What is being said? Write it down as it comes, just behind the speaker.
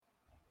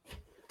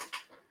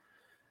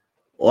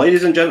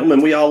Ladies and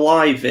gentlemen, we are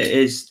live. It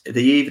is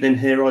the evening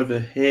here over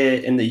here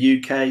in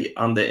the UK,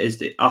 and it is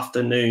the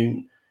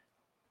afternoon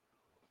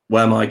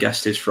where my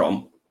guest is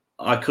from.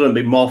 I couldn't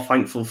be more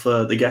thankful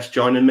for the guest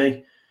joining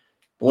me.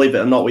 Believe it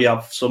or not, we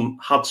have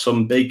had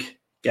some big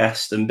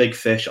guests and big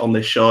fish on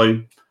this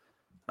show,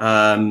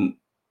 but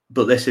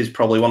this is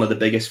probably one of the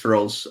biggest for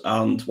us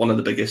and one of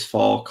the biggest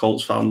for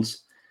Colts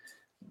fans.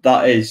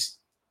 That is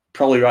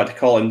probably right to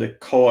call him the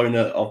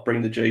co-owner of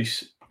Bring the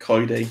Juice,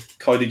 Cody.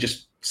 Cody,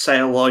 just say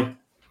hello.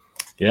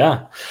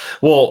 Yeah.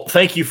 Well,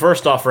 thank you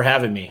first off for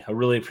having me. I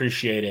really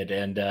appreciate it.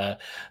 And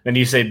when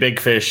you say big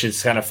fish,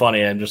 it's kind of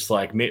funny. I'm just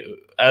like,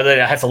 I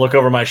have to look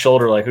over my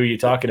shoulder like, who are you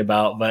talking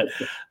about? But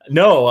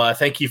no,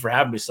 thank you for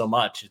having me so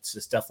much. It's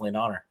definitely an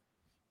honor.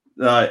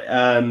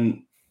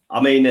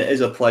 I mean, it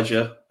is a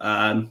pleasure.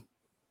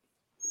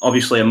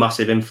 Obviously a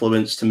massive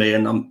influence to me,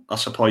 and I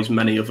suppose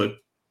many other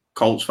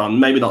Colts fans,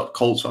 maybe not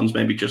Colts fans,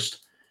 maybe just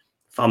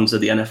fans of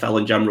the NFL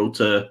in general,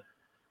 to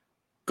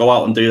go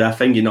out and do their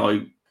thing. You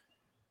know,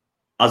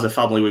 as a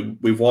family,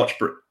 we've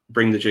watched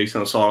Bring the Juice,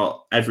 and I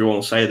saw everyone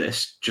will say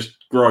this, just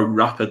grow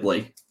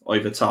rapidly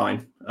over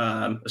time,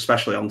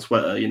 especially on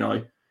Twitter. You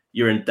know,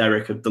 you and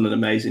Derek have done an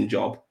amazing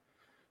job.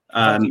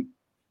 I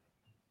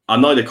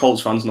know the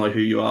Colts fans know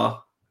who you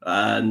are,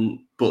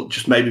 but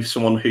just maybe for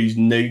someone who's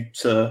new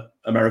to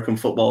American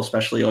football,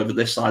 especially over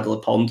this side of the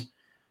pond,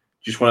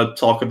 just want to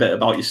talk a bit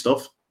about your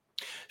stuff.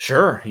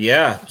 Sure.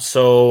 Yeah.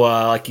 So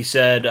like you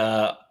said,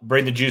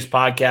 Bring the Juice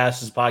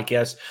podcast is a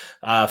podcast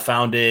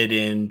founded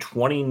in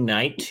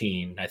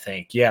 2019, I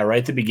think. Yeah, right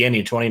at the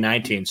beginning,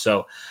 2019.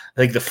 So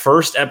I think the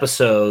first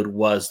episode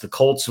was the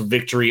Colts'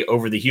 victory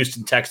over the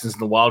Houston Texans in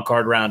the wild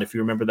card round, if you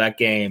remember that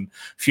game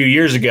a few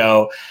years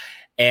ago.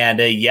 And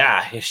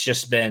yeah, it's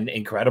just been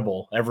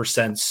incredible ever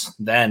since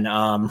then.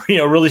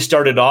 Really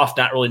started off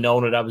not really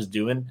knowing what I was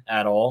doing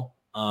at all.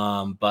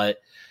 But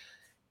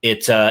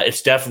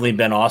it's definitely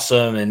been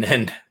awesome.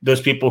 And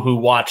those people who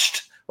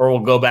watched or will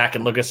go back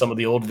and look at some of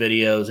the old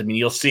videos, I mean,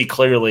 you'll see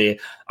clearly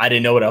I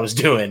didn't know what I was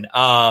doing.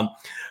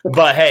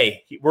 But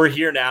hey, we're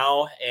here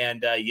now.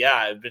 And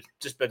I've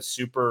just been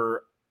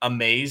super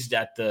amazed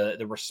at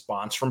the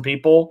response from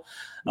people.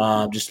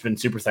 Just been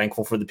super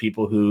thankful for the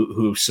people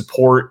who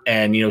support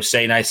and,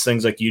 say nice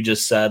things like you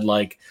just said.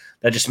 Like,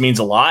 that just means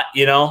a lot,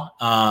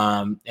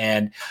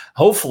 and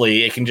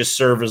hopefully it can just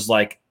serve as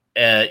like,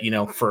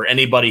 for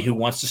anybody who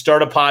wants to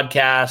start a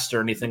podcast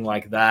or anything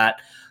like that.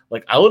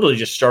 Like, I literally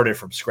just started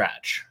from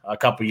scratch a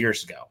couple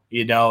years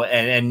ago,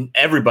 and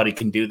everybody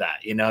can do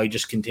that. You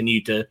just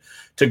continue to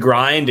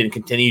grind and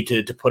continue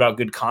to put out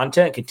good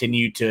content,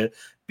 continue to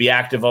be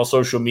active on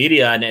social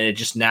media, and it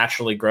just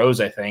naturally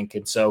grows, I think.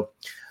 And so,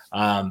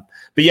 but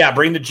yeah,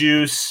 Bring the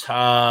Juice.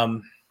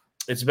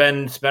 It's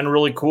been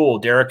really cool.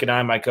 Derek and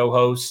I, my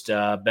co-host,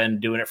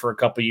 been doing it for a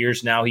couple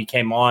years now. He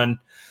came on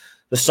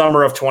the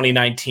summer of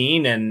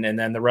 2019, and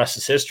then the rest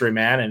is history,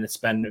 man. And it's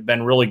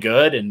been really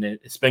good, and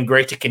it's been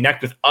great to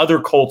connect with other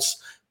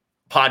Colts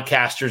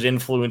podcasters,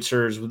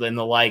 influencers, and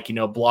the like,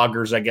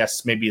 bloggers, I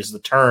guess maybe is the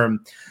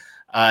term.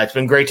 It's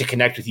been great to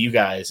connect with you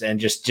guys and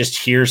just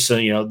hear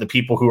some, the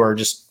people who are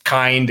just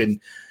kind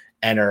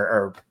and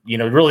are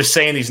really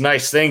saying these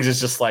nice things.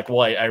 It's just like,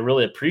 well, I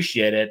really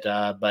appreciate it.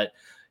 But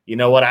you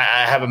know what?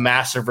 I have a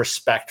massive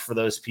respect for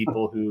those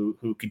people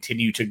who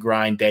continue to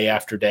grind day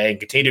after day and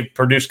continue to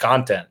produce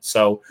content.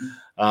 So,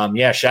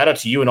 shout out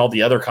to you and all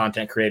the other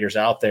content creators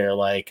out there.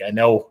 Like, I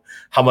know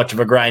how much of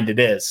a grind it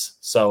is.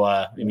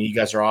 So, you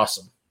guys are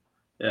awesome.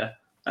 Yeah.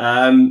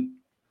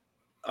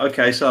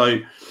 Okay. So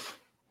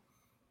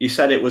you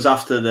said it was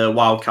after the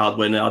wild card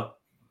win. I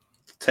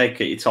take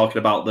it you're talking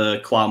about the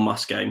clown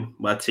mask game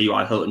where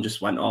T.Y. Hilton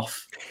just went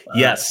off.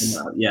 Yes.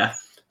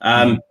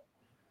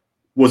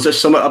 Was there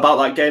something about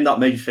that game that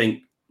made you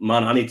think,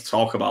 man, I need to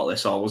talk about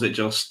this? Or was it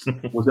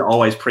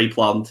always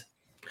pre-planned?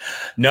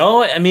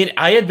 No,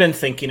 I had been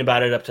thinking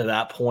about it up to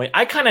that point.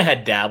 I kind of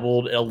had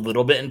dabbled a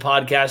little bit in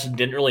podcasting,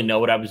 didn't really know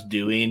what I was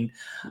doing.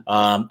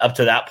 Up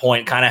to that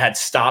point, kind of had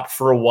stopped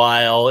for a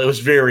while. It was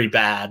very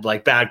bad,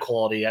 like bad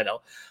quality. I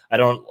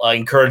don't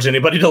encourage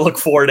anybody to look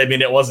for it.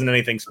 It wasn't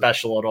anything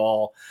special at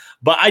all.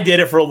 But I did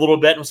it for a little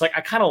bit and was like,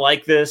 I kind of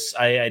like this.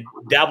 I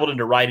dabbled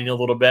into writing a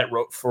little bit,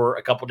 wrote for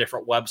a couple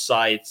different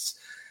websites,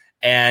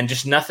 and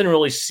just nothing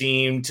really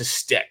seemed to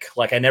stick.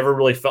 Like, I never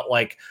really felt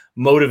like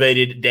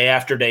motivated day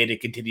after day to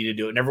continue to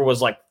do it. Never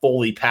was like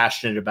fully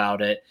passionate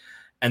about it.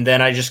 And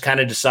then I just kind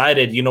of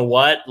decided, you know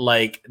what,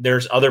 like,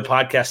 there's other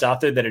podcasts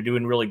out there that are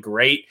doing really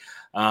great.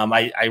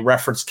 I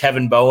referenced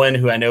Kevin Bowen,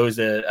 who I know is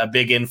a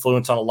big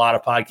influence on a lot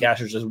of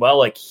podcasters as well.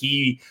 Like,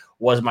 he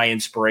was my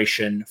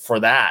inspiration for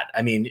that.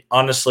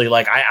 Honestly,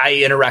 like, I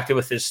interacted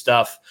with his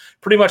stuff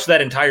pretty much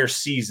that entire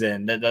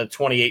season, the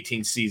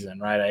 2018 season,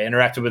 right? I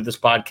interacted with this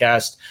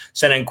podcast,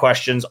 sent in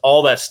questions,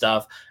 all that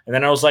stuff. And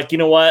then I was like, you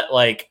know what?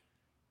 Like,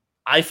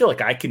 I feel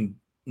like I can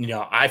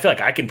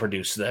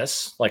produce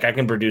this. Like, I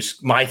can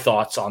produce my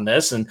thoughts on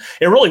this. And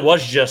it really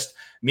was just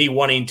me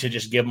wanting to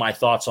just give my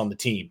thoughts on the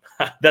team.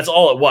 That's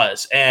all it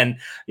was. And,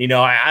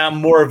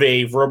 I'm more of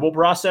a verbal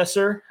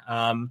processor.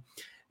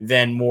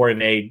 than more of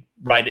a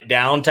write it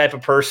down type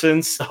of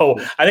person. So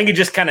I think it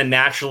just kind of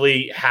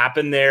naturally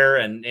happened there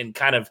and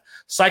kind of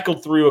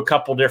cycled through a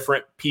couple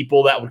different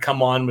people that would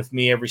come on with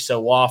me every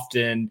so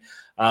often.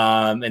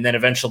 And then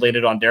eventually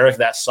ended on Derek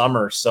that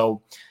summer.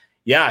 So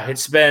yeah,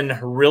 it's been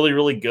really,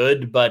 really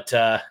good. But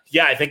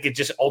yeah, I think it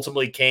just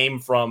ultimately came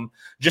from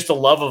just a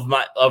love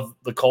of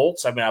the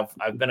Colts. I mean,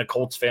 I've been a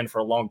Colts fan for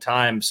a long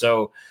time.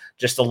 So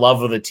just the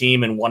love of the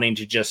team and wanting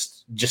to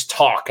just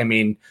talk. I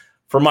mean,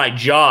 for my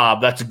job,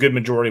 that's a good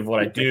majority of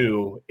what I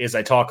do is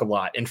I talk a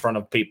lot in front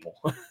of people.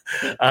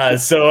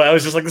 So I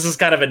was just like, this is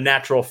kind of a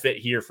natural fit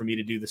here for me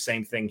to do the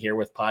same thing here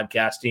with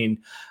podcasting,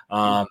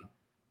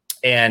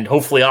 and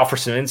hopefully offer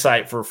some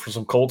insight for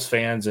some Colts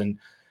fans and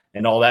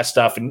all that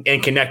stuff and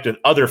connect with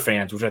other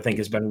fans, which I think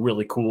has been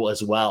really cool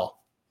as well.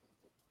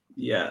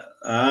 Yeah.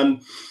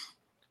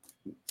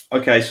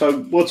 Okay, so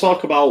we'll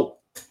talk about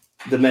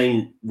the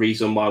main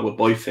reason why we're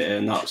both here,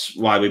 and that's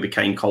why we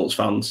became Colts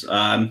fans.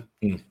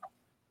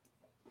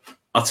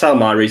 I tell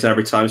my reason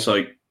every time,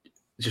 so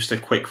just a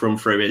quick run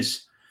through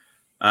is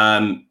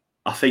I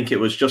think it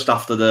was just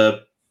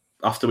after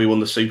we won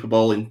the Super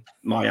Bowl in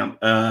Miami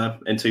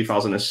in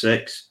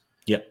 2006.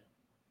 Yeah.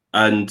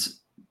 And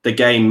the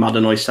game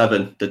Madden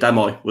 07, the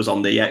demo was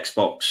on the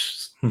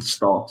Xbox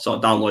store. So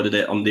I downloaded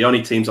it. And the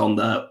only teams on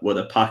there were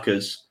the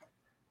Packers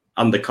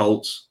and the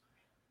Colts.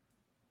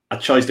 I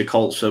chose the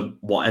Colts for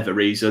whatever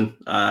reason.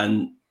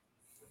 And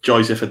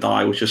Joseph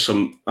Adai was just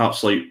some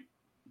absolute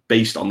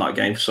beast on that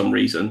game for some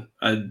reason.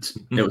 And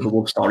it was a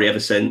love story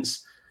ever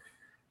since.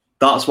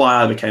 That's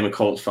why I became a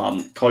Colts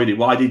fan. Cody,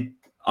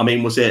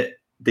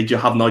 did you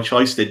have no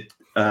choice? Did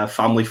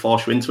family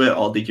force you into it,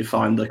 or did you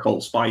find the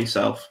Colts by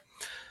yourself?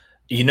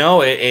 You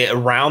know,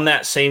 around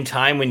that same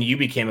time when you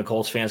became a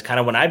Colts fan is kind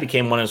of when I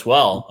became one as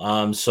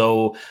well.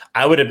 So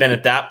I would have been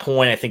at that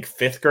point, I think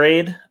 5th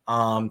grade.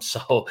 So,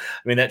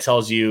 I mean, that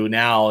tells you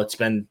now it's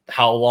been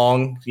how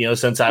long,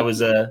 since I was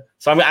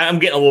so I'm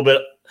getting a little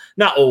bit,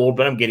 not old,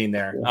 but I'm getting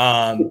there.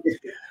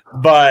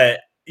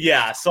 But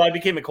yeah, so I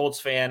became a Colts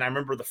fan. I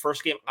remember the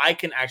first game I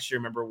can actually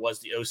remember was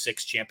the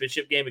 06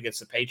 championship game against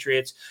the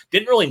Patriots.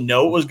 Didn't really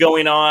know what was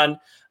going on,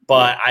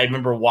 but I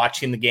remember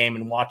watching the game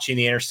and watching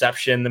the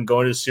interception, them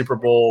going to the Super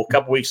Bowl. A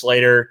couple weeks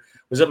later,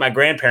 was at my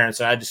grandparents',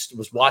 and I just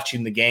was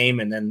watching the game,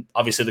 and then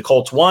obviously the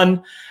Colts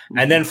won.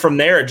 And then from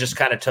there, it just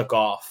kind of took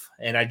off,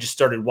 and I just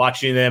started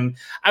watching them.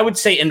 I would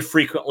say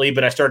infrequently,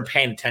 but I started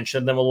paying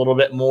attention to them a little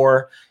bit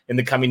more in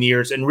the coming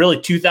years. And really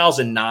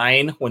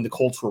 2009, when the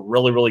Colts were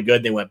really, really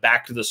good, they went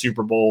back to the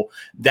Super Bowl.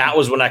 That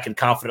was when I could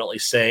confidently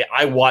say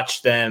I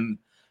watched them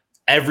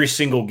every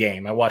single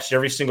game. I watched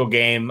every single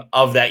game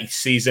of that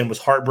season, was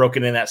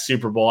heartbroken in that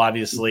Super Bowl,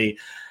 obviously.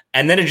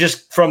 And then it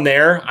just, from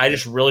there, I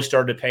just really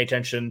started to pay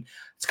attention.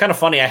 It's kind of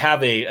funny. I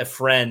have a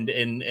friend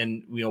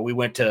and we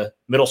went to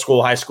middle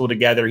school, high school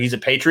together. He's a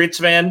Patriots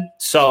fan.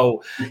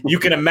 So you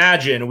can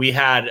imagine we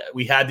had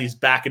these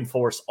back and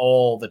forth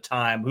all the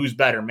time. Who's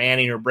better,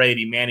 Manning or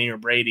Brady?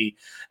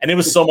 And it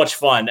was so much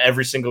fun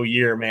every single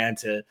year, man,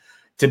 to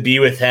be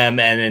with him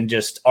and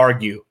just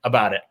argue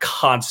about it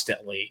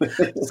constantly.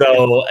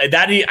 So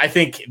I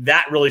think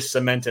that really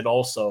cemented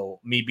also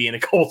me being a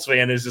Colts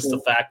fan, is just the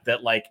fact that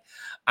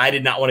I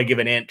did not want to give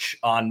an inch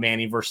on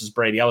Manning versus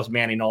Brady. I was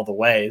Manning all the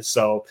way.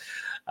 So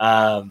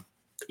that's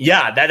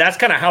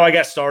kind of how I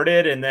got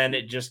started. And then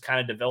it just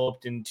kind of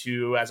developed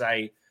into, as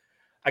I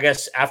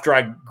guess after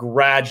I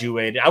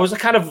graduated, I was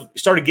kind of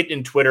started getting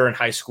in Twitter in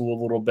high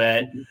school a little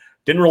bit.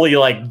 Didn't really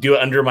do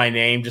it under my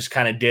name, just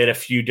kind of did a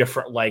few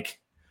different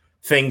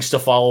things to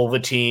follow the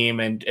team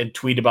and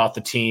tweet about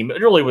the team.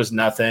 It really was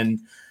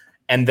nothing.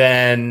 And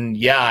then,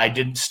 I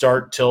didn't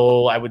start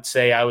till I would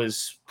say I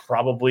was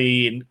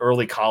probably in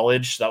early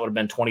college. So that would have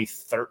been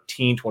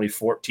 2013,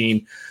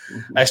 2014.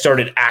 I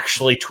started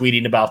actually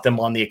tweeting about them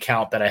on the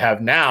account that I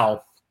have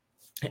now,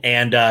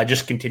 and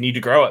just continued to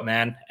grow it,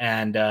 man.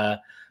 And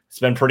it's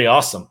been pretty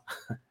awesome.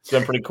 It's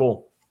been pretty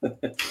cool.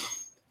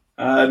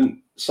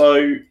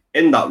 So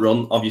in that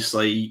run,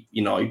 obviously,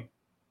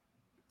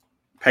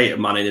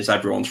 Peyton Manning is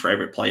everyone's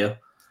favorite player.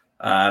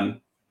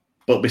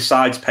 But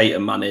besides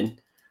Peyton Manning,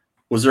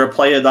 was there a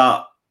player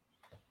that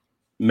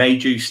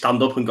made you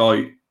stand up and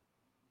go,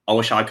 I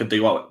wish I could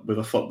do that with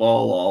a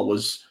football? Or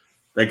was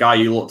the guy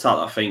you looked at,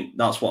 I think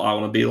that's what I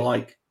want to be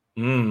like?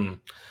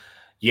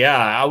 Yeah,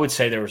 I would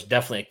say there was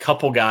definitely a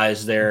couple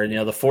guys there.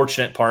 The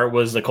fortunate part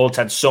was the Colts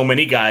had so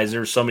many guys. There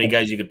were so many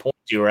guys you could point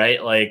to, right?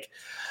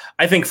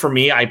 I think for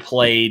me, I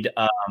played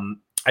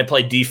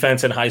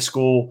defense in high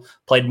school,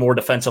 played more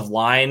defensive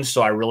line.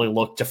 So I really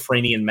looked to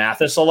Freeney and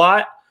Mathis a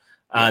lot.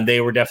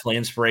 They were definitely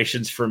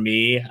inspirations for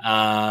me.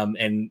 So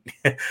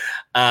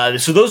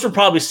those were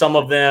probably some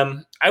of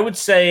them. I would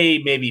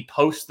say maybe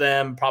post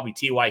them, probably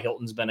T.Y.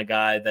 Hilton's been a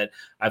guy that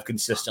I've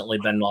consistently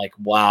been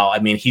wow. I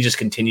mean, he just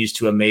continues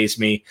to amaze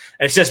me.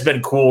 And it's just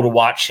been cool to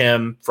watch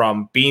him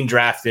from being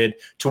drafted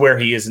to where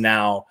he is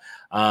now.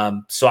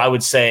 So I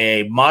would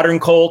say modern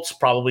Colts,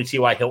 probably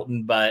T.Y.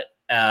 Hilton, but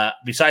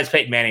besides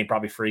Peyton Manning,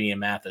 probably Freeney and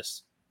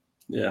Mathis.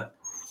 Yeah.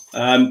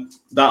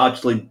 That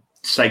actually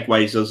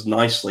segues us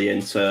nicely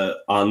into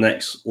our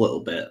next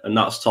little bit, and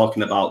that's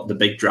talking about the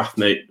big draft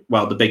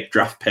the big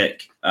draft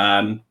pick,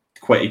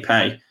 Kwity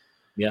Paye.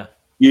 Yeah.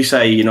 You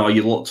say, you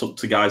looked up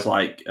to guys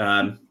like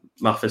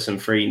Mathis and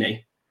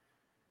Freeney.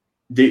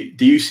 Do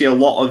you see a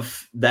lot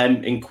of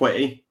them in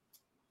Kwity?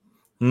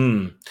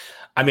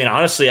 I mean,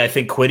 honestly, I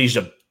think Kwitty's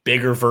a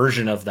bigger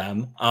version of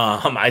them.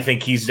 I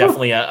think he's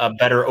definitely a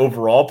better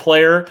overall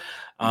player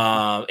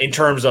in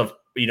terms of,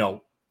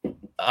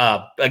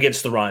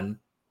 against the run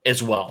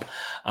as well.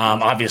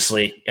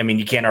 Obviously, I mean,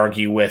 you can't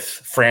argue with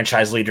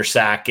franchise leader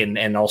sack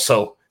and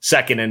also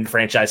second in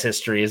franchise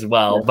history as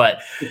well. Yeah. But,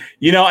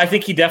 I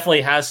think he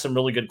definitely has some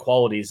really good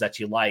qualities that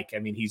you like. I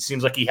mean, he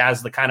seems like he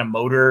has the kind of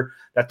motor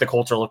that the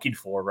Colts are looking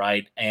for,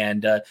 right?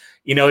 And,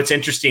 it's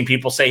interesting.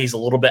 People say he's a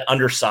little bit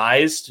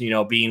undersized,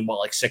 being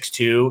like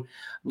 6'2".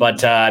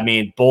 But, I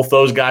mean, both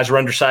those guys were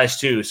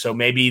undersized too. So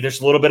maybe there's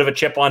a little bit of a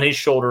chip on his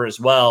shoulder as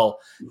well.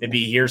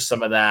 Maybe he hears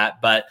some of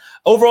that. But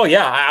overall,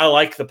 yeah, I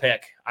like the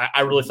pick.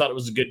 I really thought it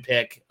was a good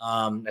pick.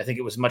 I think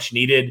it was much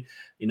needed.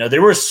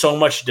 There was so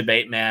much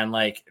debate, man,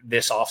 like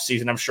this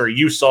offseason. I'm sure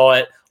you saw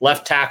it,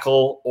 left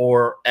tackle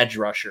or edge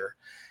rusher.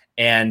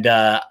 And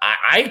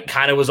I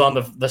kind of was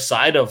on the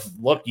side of,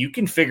 look, you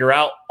can figure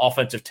out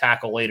offensive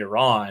tackle later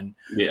on.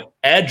 Yeah.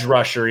 Edge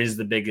rusher is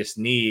the biggest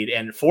need.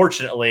 And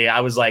fortunately,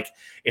 I was like,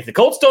 if the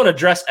Colts don't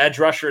address edge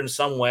rusher in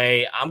some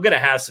way, I'm going to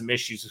have some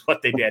issues with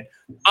what they did.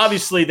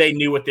 Obviously, they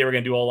knew what they were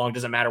going to do all along.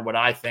 Doesn't matter what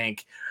I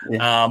think.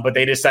 Yeah. But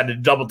they decided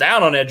to double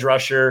down on edge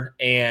rusher.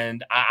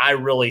 And I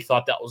really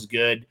thought that was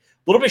good. A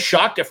little bit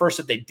shocked at first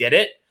that they did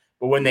it.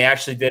 But when they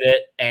actually did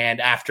it,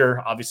 and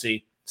after,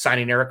 obviously,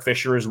 signing Eric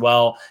Fisher as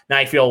well, now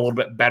I feel a little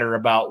bit better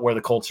about where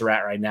the Colts are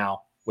at right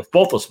now with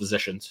both those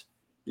positions.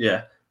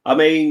 Yeah. I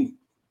mean,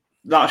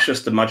 that's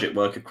just the magic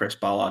work of Chris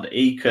Ballard.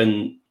 He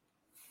can,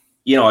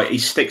 he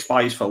sticks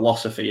by his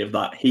philosophy of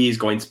that he is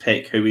going to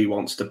pick who he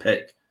wants to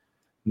pick.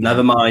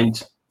 Never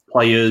mind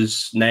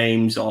players'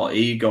 names or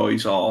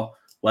egos or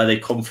where they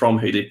come from,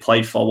 who they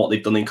played for, what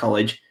they've done in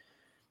college.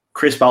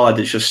 Chris Ballard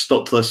has just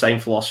stuck to the same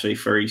philosophy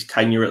for his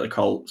tenure at the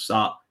Colts,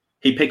 that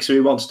he picks who he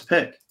wants to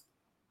pick.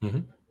 Mm-hmm.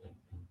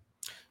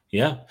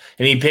 Yeah.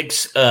 And he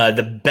picks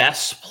the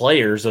best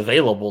players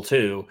available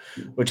too,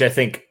 which I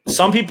think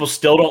some people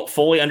still don't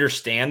fully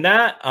understand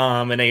that.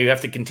 And you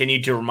have to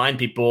continue to remind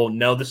people,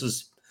 no, this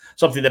is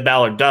something that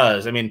Ballard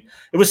does. I mean,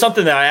 it was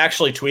something that I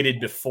actually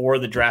tweeted before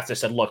the draft. I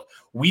said, look,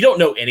 we don't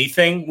know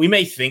anything. We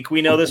may think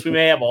we know this. We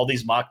may have all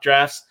these mock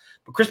drafts,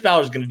 but Chris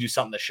Ballard is going to do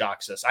something that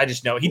shocks us. I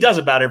just know he does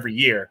about every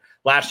year.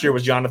 Last year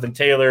was Jonathan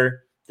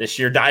Taylor. This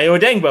year, Dayo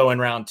Odengbo in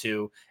round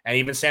 2, and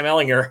even Sam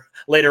Ehlinger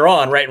later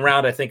on, right in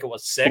round, I think it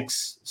was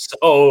 6.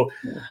 So,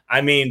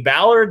 I mean,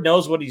 Ballard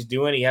knows what he's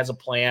doing. He has a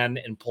plan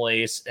in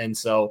place. And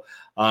so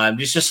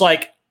it's just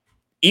like,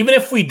 even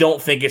if we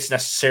don't think it's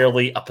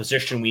necessarily a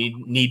position we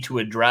need to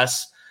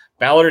address,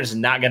 Ballard is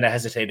not going to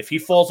hesitate. If he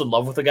falls in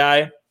love with a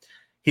guy,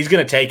 he's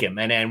going to take him.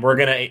 And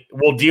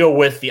we'll deal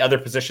with the other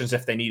positions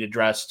if they need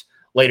addressed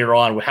later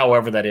on,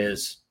 however that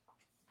is.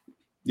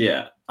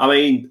 Yeah. I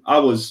mean,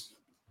 it was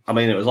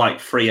like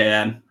 3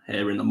 a.m.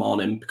 here in the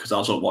morning because I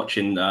was up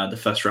watching the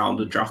first round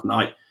of draft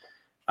night.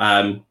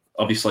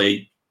 Obviously,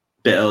 a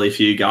bit early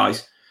for you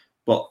guys,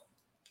 but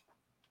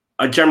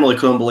I generally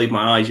couldn't believe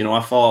my eyes.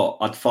 I thought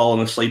I'd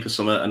fallen asleep or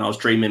something, and I was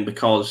dreaming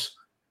because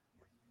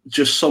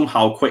just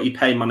somehow Kwity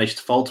Paye managed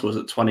to fall to us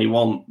at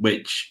 21,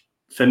 which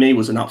for me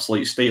was an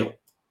absolute steal.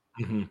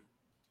 Mm-hmm.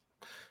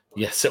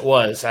 Yes, it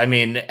was. I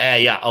mean,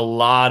 a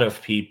lot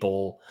of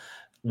people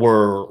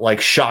were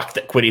like shocked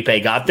that Kwity Paye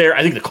got there.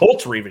 I think the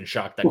Colts were even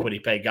shocked that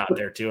Kwity Paye got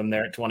there to him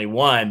there at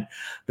 21.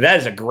 But that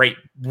is a great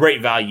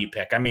value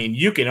pick. I mean,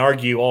 you can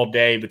argue all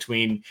day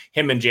between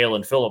him and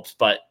Jalen Phillips,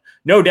 but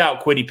no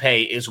doubt Kwity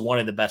Paye is one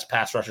of the best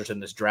pass rushers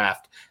in this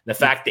draft. And the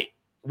fact that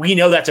we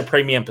know that's a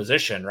premium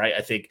position, right?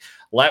 I think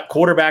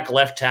quarterback,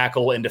 left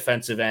tackle, and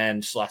defensive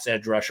end /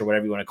 edge rusher,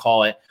 whatever you want to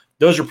call it,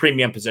 those are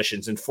premium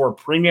positions. And for a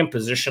premium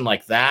position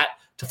like that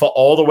to fall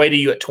all the way to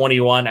you at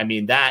 21, I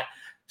mean, that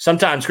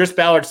sometimes Chris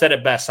Ballard said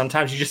it best.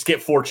 Sometimes you just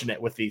get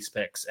fortunate with these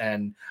picks.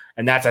 And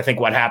that's, I think,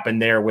 what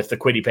happened there with the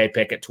Kwity Paye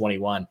pick at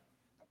 21.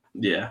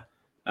 Yeah.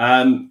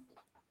 I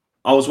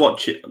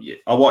watched Matt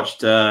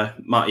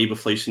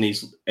Eberflus in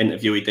his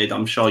interview he did.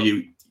 I'm sure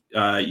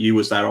you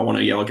was there, or one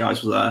of your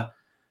guys was there.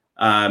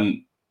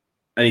 And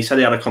he said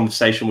he had a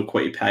conversation with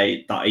Kwity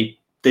Paye that he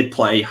did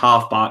play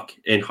halfback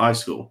in high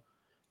school.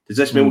 Does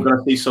this mean we're going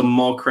to see some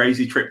more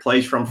crazy trick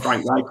plays from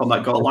Frank Reich on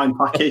that goal line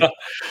package?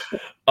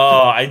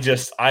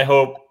 I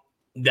hope.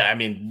 I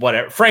mean,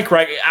 whatever. Frank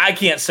Reich, I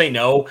can't say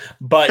no,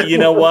 but you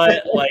know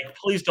what? Like,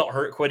 please don't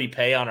hurt Kwity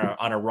Paye on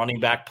a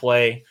running back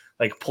play.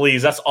 Like,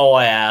 please, that's all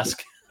I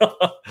ask.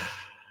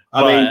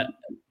 Quentin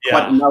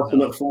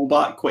Nelson at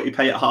fullback, Kwity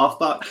Paye at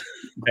halfback.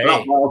 Hey,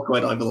 that ball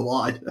going over the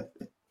line.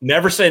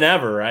 Never say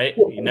never, right?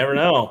 You never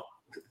know.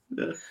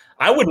 Yeah.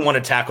 I wouldn't want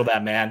to tackle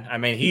that man. I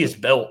mean, he is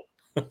built.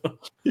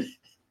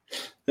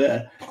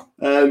 Yeah.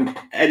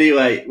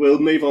 Anyway, we'll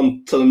move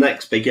on to the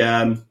next big,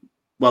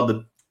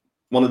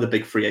 one of the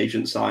big free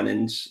agent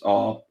signings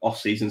or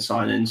off-season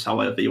signings,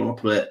 however you want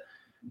to put it.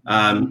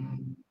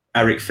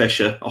 Eric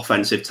Fisher,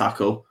 offensive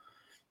tackle.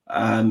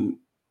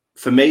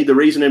 For me, the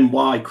reasoning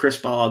why Chris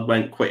Ballard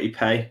went Kwity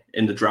Paye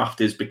in the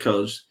draft is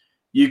because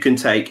you can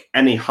take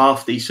any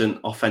half-decent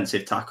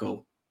offensive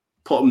tackle,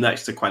 put them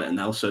next to Quentin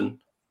Nelson,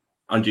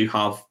 and you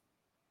have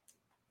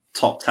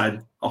top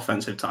 10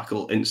 offensive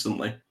tackle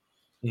instantly.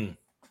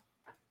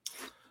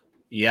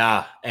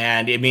 Yeah,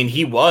 and I mean,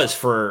 he was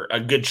for a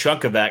good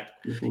chunk of that.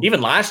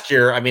 Even last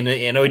year, I mean,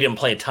 I know he didn't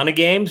play a ton of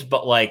games,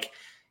 but like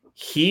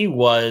he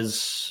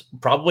was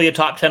probably a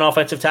top 10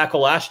 offensive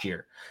tackle last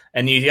year.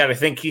 And you got to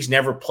think he's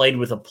never played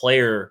with a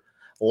player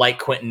like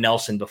Quentin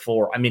Nelson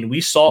before. I mean, we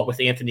saw it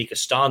with Anthony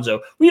Costanzo.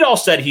 We all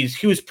said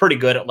he was pretty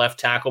good at left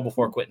tackle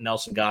before Quentin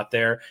Nelson got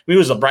there. He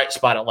was a bright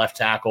spot at left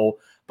tackle.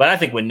 But I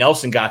think when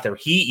Nelson got there,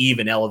 he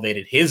even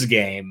elevated his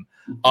game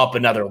up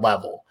another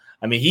level.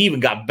 I mean, he even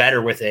got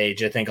better with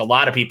age, I think a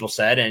lot of people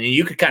said, and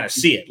you could kind of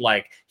see it.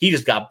 Like, he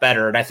just got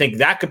better. And I think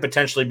that could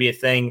potentially be a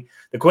thing.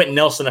 The Quentin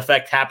Nelson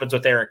effect happens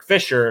with Eric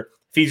Fisher.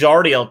 If he's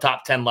already a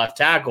top 10 left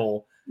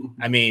tackle,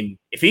 I mean,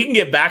 if he can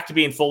get back to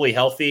being fully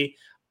healthy,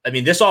 I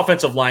mean, this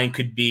offensive line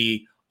could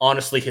be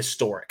honestly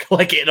historic.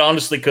 Like, it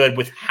honestly could,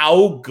 with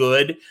how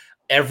good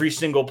every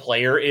single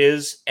player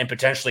is and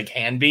potentially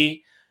can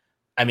be.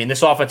 I mean,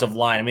 this offensive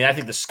line, I mean, I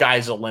think the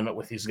sky's the limit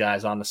with these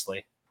guys,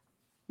 honestly.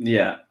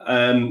 Yeah.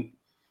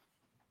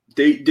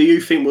 Do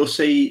you think we'll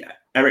see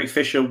Eric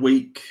Fisher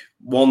week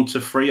 1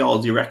 to 3, or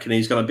do you reckon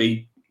he's going to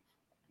be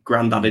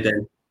granddaddied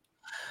in?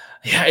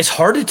 Yeah, it's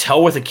hard to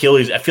tell with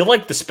Achilles. I feel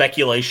like the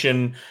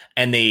speculation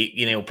and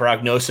the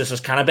prognosis has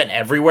kind of been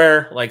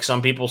everywhere. Like,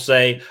 some people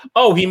say,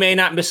 oh, he may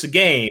not miss a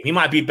game. He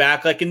might be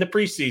back like in the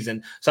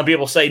preseason. Some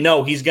people say,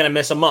 no, he's going to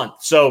miss a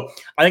month. So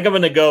I think I'm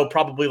going to go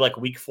probably like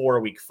week 4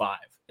 or week 5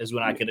 is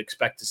when I could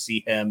expect to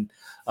see him.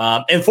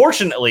 And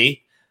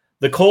fortunately,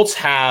 the Colts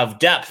have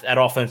depth at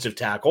offensive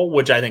tackle,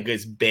 which I think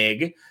is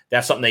big.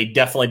 That's something they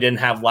definitely didn't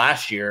have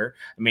last year.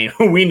 I mean,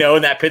 we know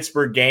in that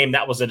Pittsburgh game,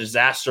 that was a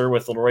disaster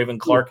with Raven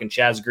Clark and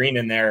Chaz Green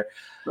in there.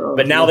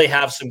 But now they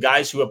have some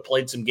guys who have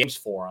played some games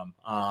for them.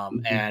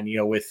 And,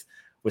 with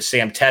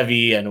Sam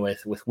Tevy and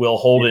with Will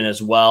Holden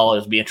as well,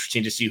 it'll be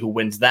interesting to see who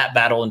wins that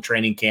battle in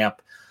training camp.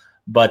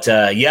 But,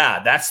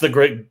 that's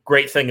the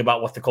great thing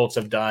about what the Colts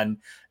have done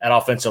at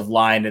offensive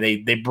line. And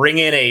they bring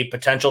in a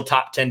potential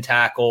top 10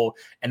 tackle,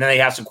 and then they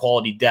have some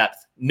quality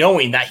depth,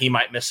 knowing that he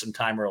might miss some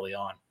time early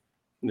on.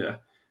 Yeah.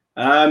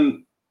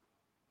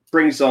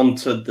 Brings on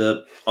to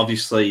the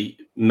obviously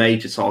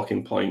major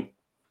talking point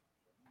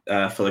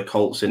for the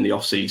Colts in the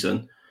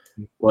offseason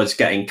was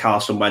getting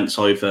Carson Wentz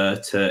over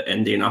to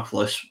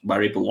Indianapolis,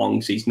 where he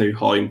belongs, his new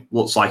home.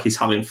 Looks like he's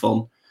having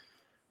fun.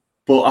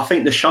 But I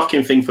think the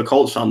shocking thing for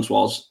Colts fans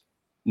was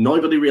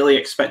nobody really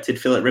expected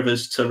Phillip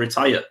Rivers to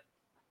retire.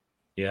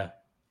 Yeah.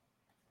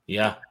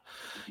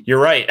 You're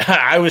right.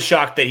 I was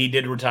shocked that he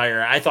did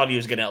retire. I thought he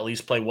was going to at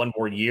least play one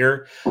more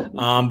year.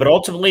 But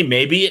ultimately,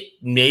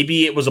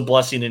 maybe it was a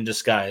blessing in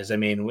disguise. I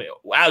mean,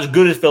 as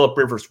good as Phillip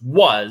Rivers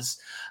was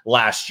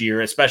last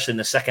year, especially in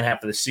the second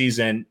half of the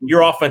season,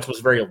 your offense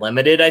was very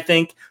limited, I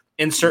think,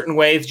 in certain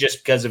ways,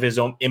 just because of his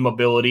own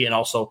immobility and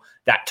also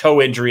that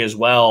toe injury as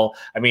well.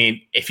 I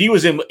mean,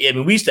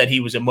 we said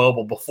he was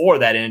immobile before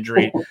that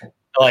injury.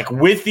 Like,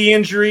 with the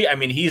injury, I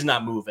mean, he's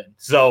not moving.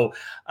 So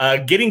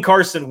getting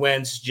Carson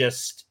Wentz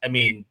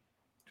really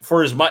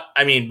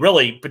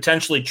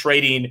potentially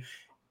trading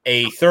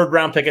a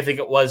third-round pick, I think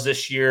it was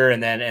this year,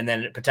 and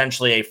then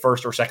potentially a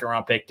first or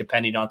second-round pick,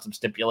 depending on some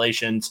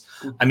stipulations.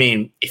 I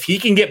mean, if he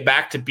can get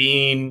back to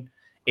being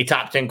a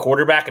top 10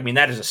 quarterback, I mean,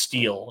 that is a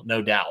steal,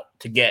 no doubt,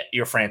 to get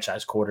your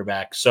franchise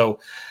quarterback. So,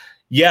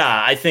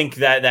 yeah, I think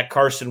that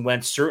Carson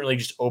Wentz certainly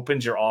just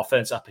opens your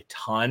offense up a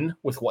ton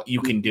with what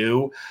you can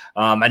do.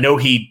 I know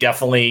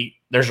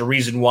there's a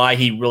reason why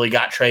he really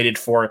got traded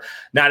for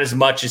not as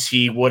much as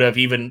he would have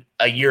even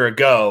a year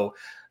ago.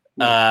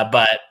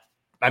 But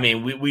I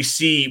mean, we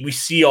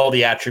see all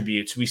the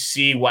attributes. We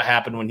see what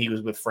happened when he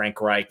was with Frank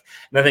Reich.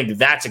 And I think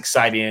that's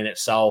exciting in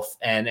itself.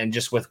 And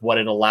just with what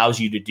it allows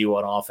you to do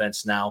on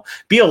offense now,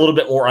 be a little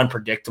bit more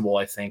unpredictable,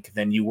 I think,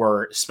 than you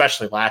were,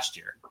 especially last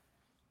year.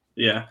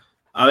 Yeah.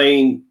 I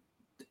mean,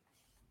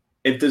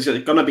 if there's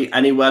going to be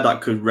anywhere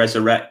that could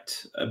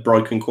resurrect a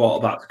broken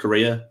quarterback's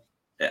career,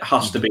 it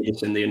has to be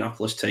this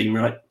Indianapolis team,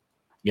 right?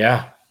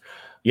 Yeah.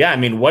 Yeah, I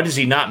mean, what is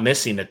he not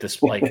missing at this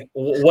point?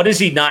 What does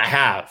he not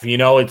have?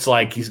 It's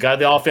like he's got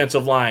the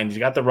offensive line. He's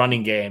got the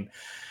running game.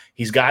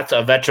 He's got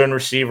a veteran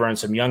receiver and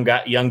some young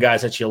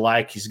guys that you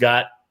like. He's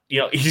got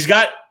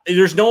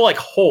there's no like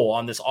hole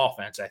on this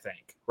offense, I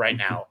think, right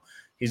now.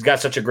 He's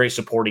got such a great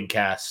supporting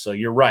cast. So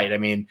you're right. I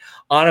mean,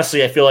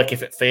 honestly, I feel like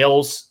if it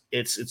fails,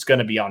 it's going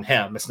to be on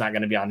him. It's not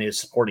going to be on his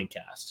supporting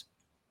cast.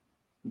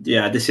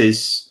 Yeah, this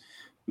is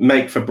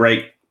make or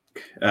break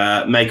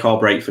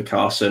for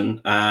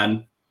Carson.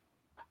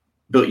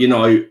 But,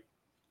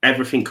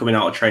 everything coming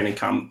out of training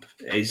camp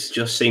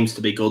just seems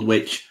to be good,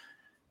 which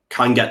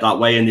can get that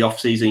way in the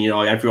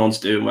offseason. Everyone's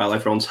doing well.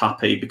 Everyone's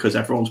happy because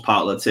everyone's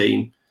part of the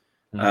team.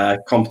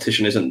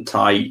 Competition isn't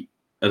tight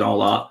and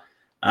all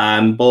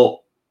that. But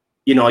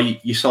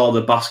you saw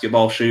the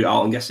basketball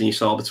shootout. I'm guessing you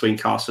saw between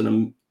Carson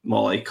and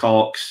Molly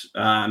Cox.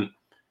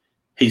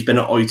 He's been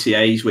at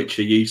OTAs, which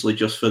are usually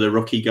just for the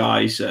rookie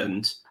guys,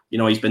 and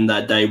he's been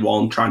there day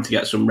one trying to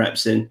get some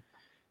reps in.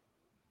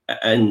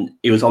 And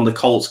he was on the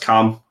Colts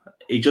cam.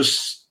 He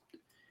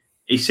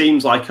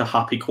seems like a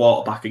happy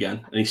quarterback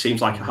again, and he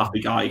seems like a happy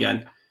guy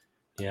again.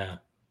 Yeah.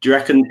 Do you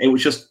reckon it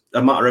was just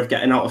a matter of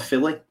getting out of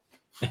Philly?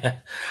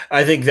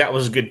 I think that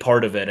was a good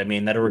part of it. I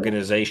mean, that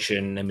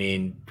organization,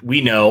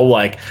 we know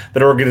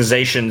that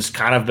organization's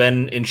kind of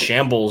been in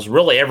shambles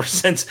really ever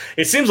since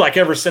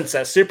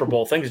that Super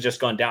Bowl. Things have just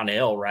gone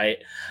downhill, right?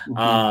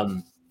 Mm-hmm.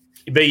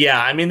 But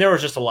yeah, there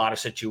was just a lot of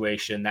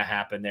situation that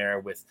happened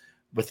there with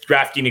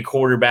drafting a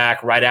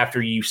quarterback right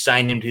after you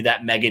signed him to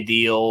that mega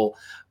deal,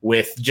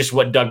 with just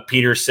what Doug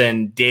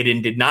Peterson did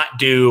and did not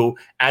do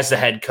as the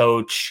head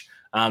coach.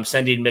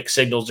 Sending mixed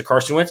signals to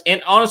Carson Wentz.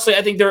 And honestly,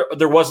 I think there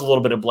was a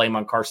little bit of blame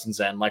on Carson's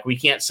end. We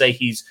can't say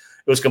it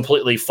was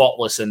completely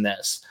faultless in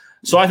this.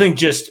 So I think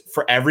just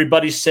for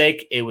everybody's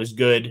sake, it was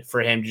good for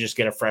him to just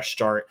get a fresh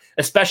start,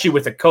 especially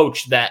with a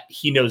coach that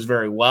he knows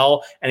very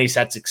well and he's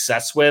had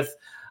success with.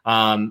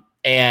 I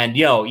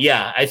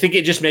think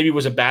it just maybe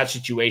was a bad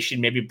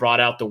situation, maybe brought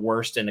out the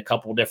worst in a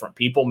couple of different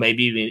people,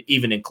 maybe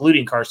even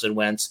including Carson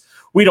Wentz.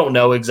 We don't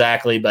know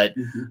exactly, but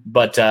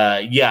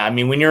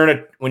when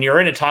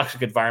you're in a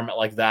toxic environment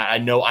like that, I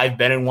know I've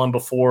been in one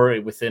before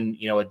within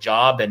a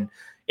job, and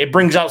it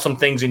brings out some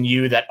things in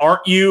you that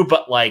aren't you,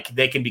 but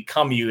they can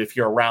become you if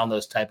you're around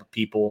those type of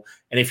people,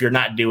 and if you're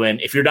not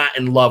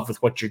in love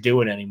with what you're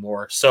doing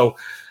anymore. So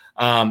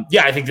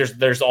I think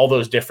there's all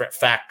those different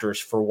factors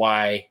for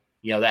why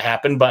that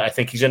happened, but I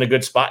think he's in a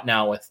good spot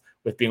now with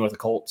being with the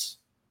Colts.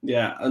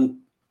 Yeah, and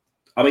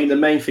the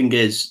main thing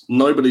is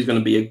nobody's going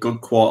to be a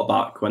good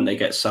quarterback when they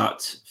get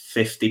sacked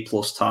 50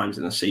 plus times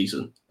in a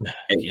season.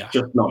 It's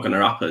just not going to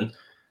happen.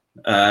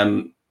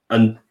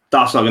 And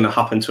that's not going to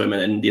happen to him in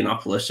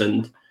Indianapolis.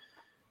 And,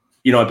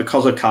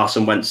 because of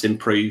Carson Wentz's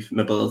improved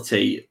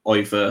mobility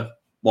over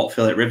what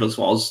Philip Rivers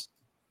was,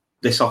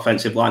 this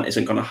offensive line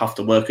isn't going to have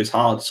to work as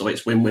hard. So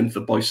it's win-win for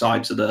both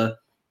sides of the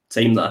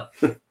team there.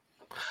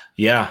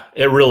 Yeah,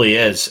 it really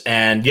is.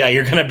 And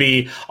you're going to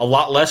be a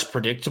lot less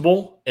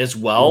predictable as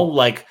well.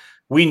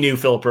 We knew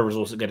Philip Rivers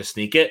was going to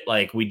sneak it.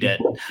 We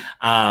did.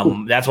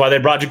 That's why they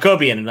brought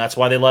Jacoby in, and that's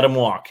why they let him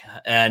walk.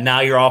 And now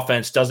your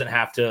offense doesn't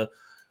have to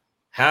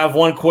have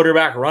one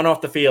quarterback run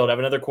off the field, have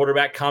another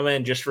quarterback come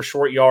in just for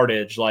short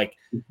yardage.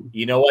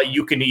 You know what?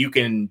 You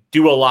can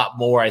do a lot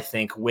more, I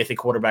think, with a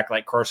quarterback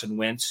like Carson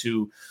Wentz,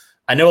 who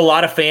I know a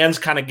lot of fans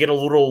kind of get a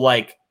little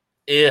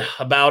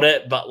about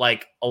it, but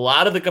a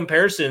lot of the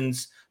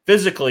comparisons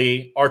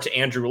physically are to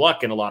Andrew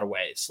Luck in a lot of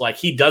ways.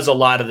 He does a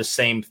lot of the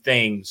same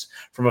things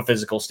from a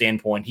physical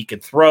standpoint. He can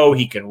throw,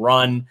 he can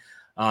run.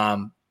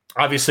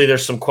 Obviously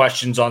there's some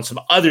questions on some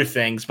other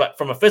things, but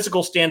from a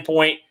physical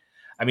standpoint,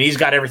 he's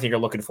got everything you're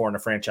looking for in a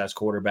franchise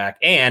quarterback,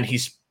 and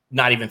he's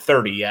not even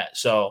 30 yet.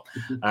 So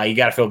you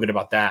got to feel good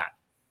about that.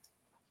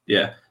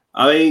 Yeah.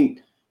 I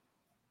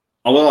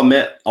will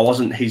admit I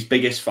wasn't his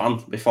biggest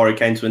fan before he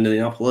came to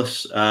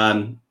Indianapolis.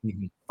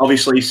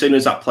 Obviously, as soon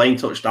as that plane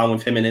touched down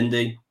with him in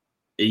Indy,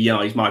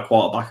 he's my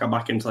quarterback. I'm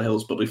back into the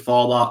hills. But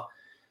before that,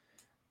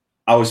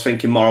 I was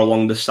thinking more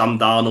along the Sam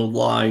Darnold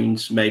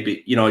lines,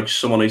 maybe, just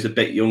someone who's a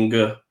bit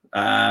younger,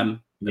 a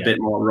bit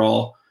more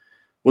raw.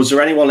 Was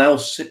there anyone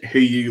else who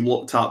you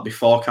looked at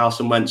before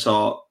Carson Wentz?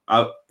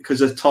 Because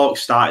the talk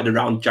started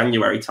around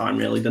January time,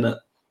 really, didn't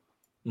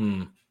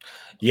it?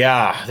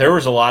 Yeah, there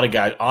was a lot of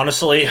guys.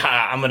 Honestly,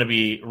 I'm going to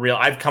be real.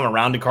 I've come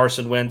around to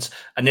Carson Wentz.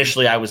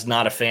 Initially, I was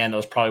not a fan. That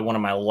was probably one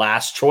of my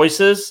last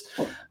choices,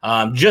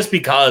 just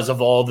because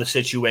of all the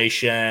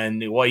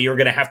situation, what you're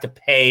going to have to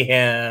pay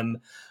him,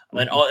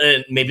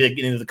 and maybe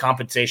the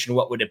compensation.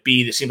 What would it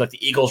be? It seemed like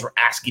the Eagles were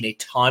asking a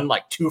ton,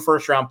 2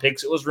 first-round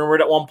picks. It was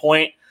rumored at one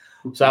point.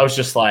 So I was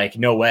just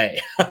no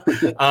way.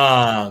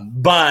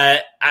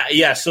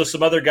 So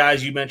some other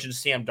guys, you mentioned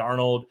Sam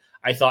Darnold.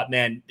 I thought,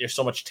 man, there's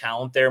so much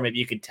talent there. Maybe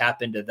you could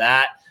tap into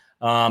that.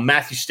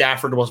 Matthew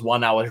Stafford was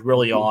one I was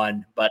really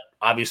on, but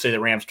obviously the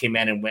Rams came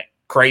in and went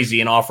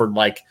crazy and offered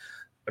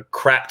a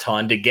crap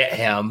ton to get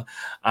him.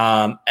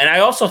 And I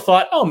also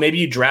thought, maybe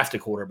you draft a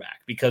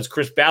quarterback, because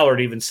Chris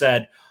Ballard even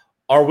said,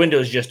 our window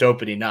is just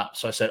opening up.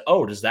 So I said,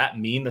 does that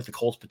mean that the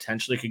Colts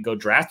potentially could go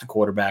draft a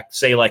quarterback,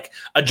 say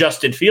a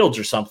Justin Fields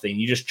or something?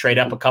 You just trade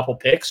up a couple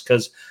picks,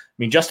 because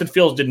Justin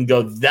Fields didn't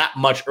go that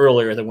much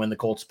earlier than when the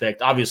Colts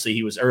picked. Obviously,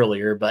 he was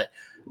earlier, but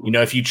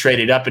if you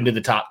traded up into the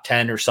top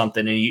 10 or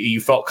something and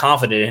you felt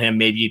confident in him,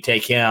 maybe you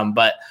take him.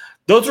 But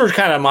those were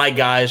kind of my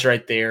guys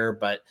right there.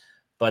 But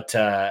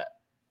I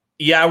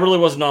really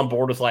wasn't on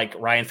board with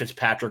Ryan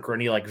Fitzpatrick or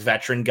any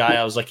veteran guy.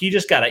 I was you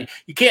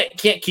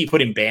can't keep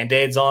putting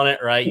Band-Aids on it,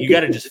 right? You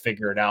got to just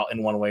figure it out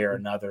in one way or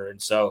another. And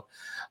so,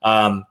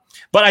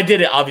 but I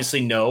did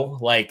obviously know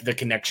the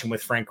connection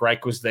with Frank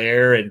Reich was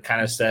there, and kind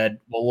of said,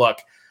 well, look,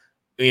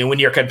 when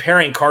you're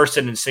comparing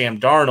Carson and Sam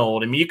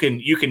Darnold,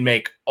 you can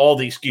make all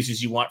the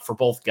excuses you want for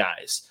both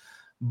guys,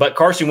 But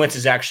Carson Wentz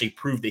has actually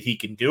proved that he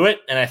can do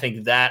it. And I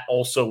think that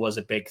also was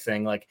a big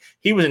thing. Like,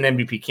 he was an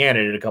MVP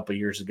candidate a couple of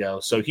years ago.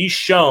 So he's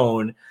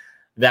shown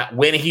that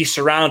when he's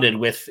surrounded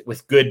with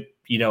good,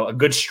 a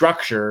good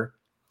structure,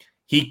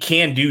 he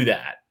can do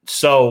that.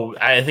 So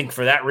I think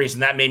for that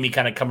reason, that made me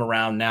kind of come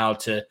around now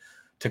to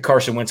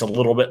Carson Wentz a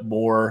little bit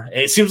more.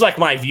 It seems like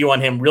my view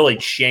on him really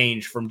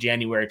changed from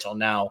January till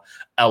now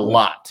a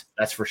lot.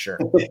 That's for sure.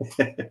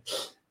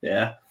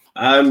 Yeah.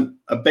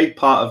 A big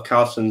part of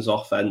Carson's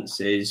offense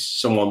is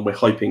someone we're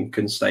hoping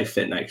can stay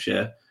fit next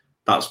year.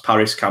 That's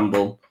Paris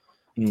Campbell.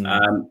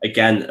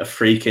 Again, a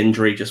freak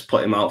injury just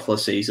put him out for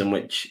the season,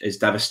 which is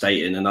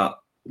devastating, and that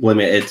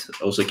limited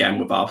us again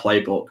with our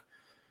playbook.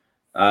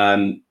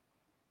 I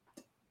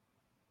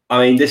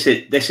mean, this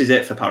is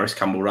it for Paris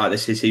Campbell, right?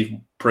 This is his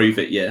prove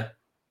it year.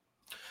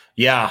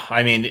 Yeah,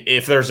 I mean,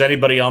 if there's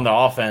anybody on the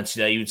offense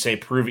that you would say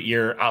prove it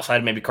year outside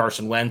of maybe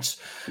Carson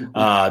Wentz,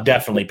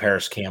 definitely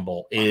Paris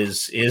Campbell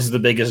is the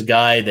biggest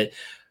guy that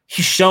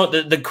he's shown.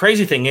 The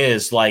crazy thing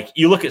is, like,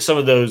 you look at some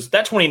of those,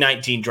 that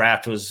 2019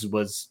 draft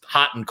was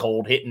hot and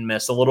cold, hit and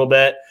miss a little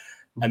bit.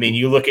 I mean,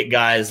 you look at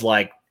guys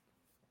like,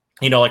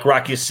 like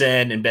Rocky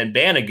Sin and Ben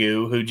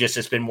Banogu, who just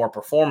has been more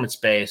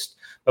performance-based.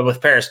 But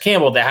with Paris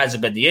Campbell, that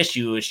hasn't been the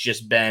issue. It's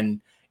just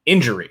been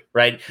injury,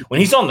 right? When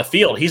he's on the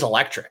field, he's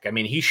electric. I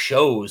mean, he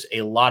shows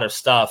a lot of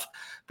stuff.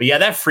 But yeah,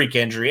 that freak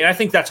injury, and I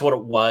think that's what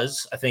it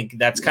was. I think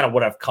that's kind of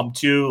what I've come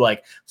to.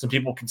 Like, some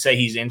people can say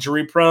he's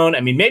injury prone.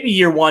 I mean, maybe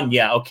year one,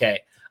 yeah,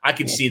 okay, I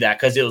could see that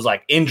because it was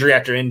like injury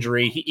after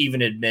injury. He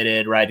even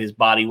admitted, right, his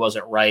body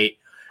wasn't right.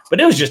 But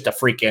it was just a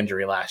freak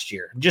injury last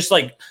year. Just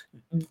like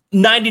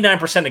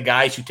 99% of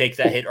guys who take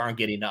that hit aren't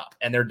getting up,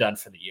 and they're done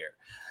for the year.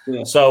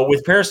 Yeah. So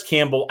with Paris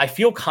Campbell, I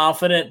feel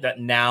confident that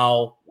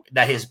now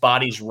that his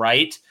body's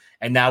right,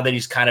 and now that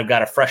he's kind of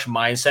got a fresh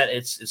mindset,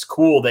 it's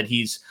cool that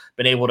he's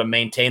been able to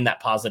maintain that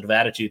positive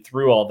attitude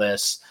through all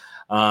this.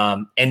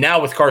 And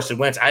now with Carson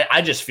Wentz,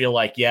 I just feel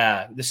like,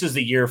 yeah, this is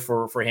the year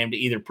for him to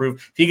either prove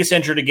if he gets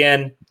injured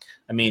again.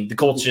 I mean, the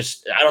Colts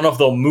I don't know if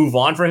they'll move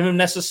on from him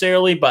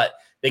necessarily, but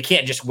they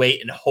can't just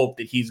wait and hope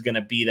that he's going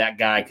to be that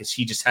guy, because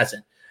he just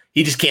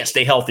can't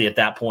stay healthy at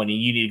that point,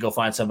 and you need to go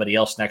find somebody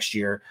else next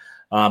year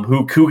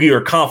who you're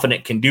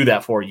confident can do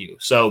that for you.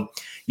 So,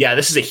 yeah,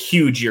 this is a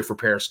huge year for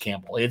Paris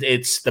Campbell.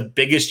 It's the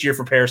biggest year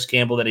for Paris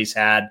Campbell that he's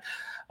had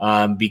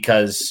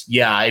because,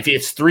 yeah, if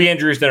it's 3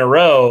 injuries in a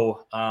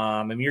row,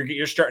 I mean,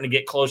 you're starting to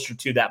get closer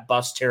to that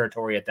bust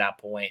territory at that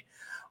point,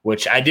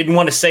 which I didn't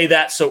want to say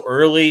that so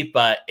early,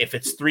 but if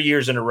it's 3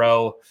 years in a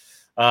row,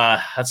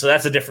 that's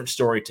a different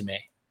story to me.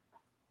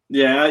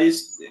 Yeah,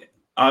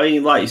 I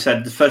mean, like you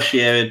said, the first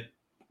year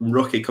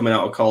rookie coming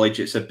out of college,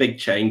 it's a big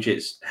change.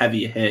 It's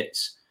heavier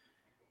hits.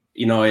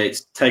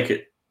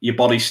 Your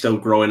body's still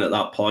growing at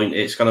that point.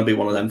 It's going to be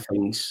one of them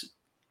things.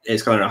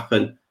 It's going to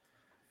happen.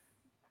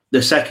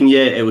 The second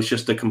year, it was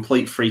just a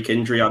complete freak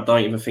injury. I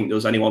don't even think there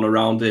was anyone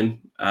around him.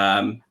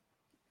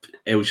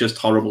 It was just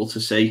horrible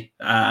to see.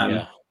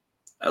 Like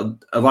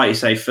you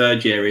say,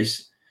 third year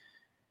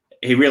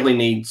he really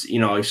needs,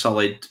 a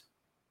solid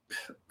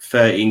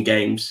 13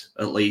 games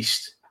at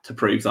least to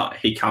prove that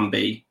he can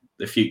be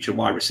the future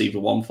wide receiver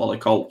 1 for the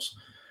Colts.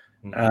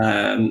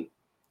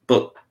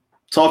 But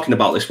talking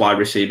about this wide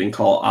receiving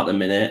core at the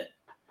minute,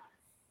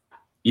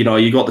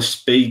 you got the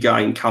speed guy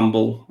in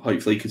Campbell,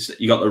 hopefully, because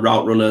you got the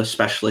route runner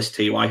specialist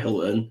T.Y.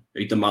 Hilton,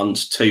 who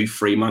demands 2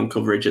 3-man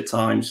coverage at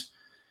times.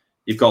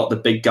 You've got the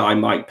big guy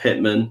Mike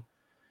Pittman,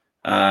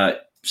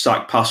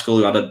 Zach Pascal,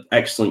 who had an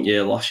excellent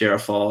year last year, I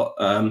thought.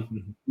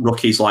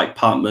 Rookies like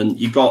Patman.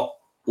 You've got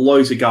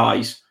loads of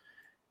guys.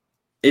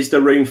 Is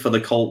there room for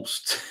the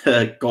Colts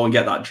to go and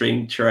get that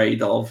dream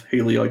trade of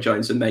Julio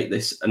Jones and make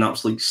this an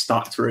absolute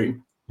stacked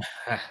room?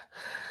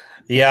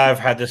 Yeah, I've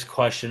heard this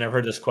question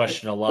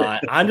a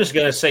lot. I'm just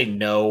going to say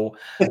no.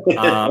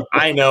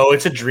 I know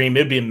it's a dream.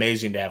 It'd be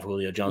amazing to have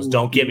Julio Jones.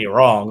 Don't get me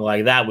wrong.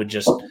 Like, that would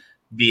just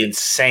be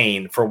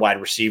insane for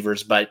wide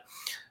receivers. But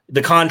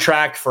the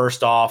contract,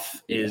 first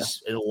off,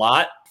 is a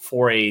lot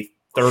for a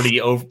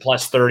 30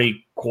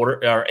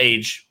 quarter or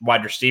age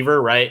wide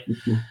receiver, right?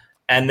 Mm-hmm.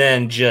 And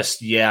then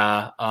just,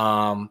 I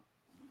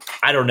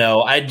don't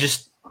know.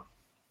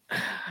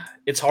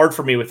 It's hard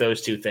for me with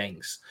those two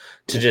things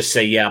to just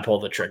say, yeah, pull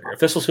the trigger. If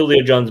this was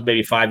Julio Jones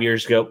maybe 5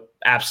 years ago,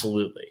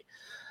 absolutely.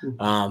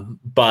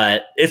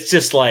 But it's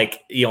just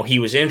like, he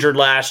was injured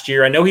last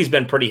year. I know he's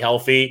been pretty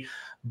healthy,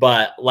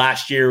 but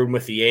last year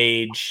with the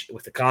age,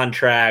 with the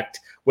contract,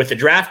 with the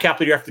draft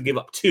capital you have to give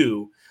up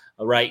to,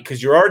 right?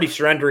 Because you're already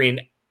surrendering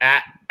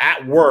at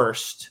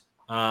worst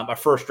a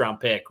first-round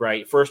pick,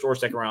 right? First or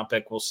second-round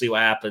pick. We'll see what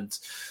happens.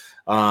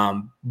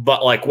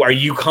 But, like, are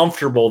you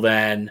comfortable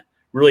then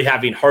really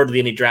having hardly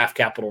any draft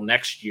capital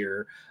next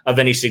year of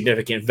any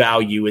significant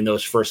value in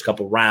those first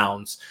couple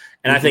rounds?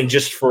 And I think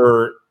just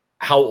for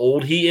how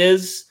old he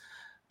is,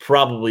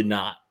 probably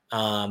not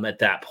at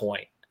that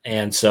point.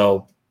 And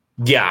so,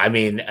 yeah, I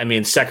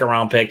mean, second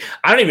round pick.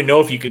 I don't even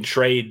know if you could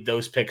trade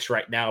those picks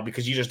right now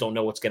because you just don't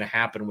know what's going to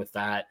happen with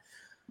that.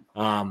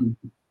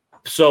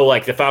 So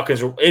like the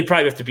Falcons, it'd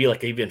probably have to be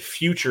like even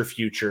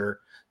future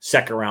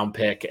second round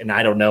pick. And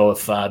I don't know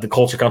if the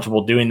Colts are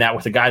comfortable doing that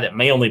with a guy that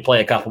may only play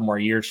a couple more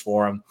years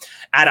for him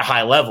at a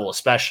high level,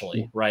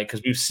 especially, right?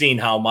 Because we've seen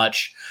how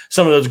much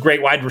some of those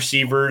great wide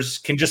receivers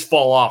can just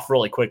fall off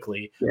really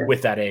quickly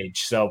with that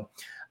age. So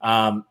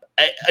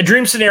a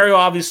dream scenario,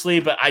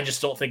 obviously, but I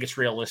just don't think it's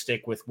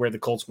realistic with where the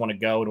Colts want to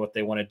go and what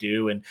they want to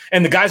do. And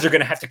the guys are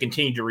going to have to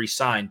continue to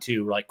re-sign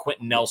too, like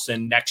Quentin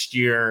Nelson next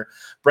year,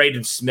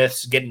 Braden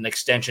Smith's getting an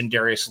extension,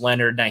 Darius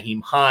Leonard,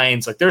 Nyheim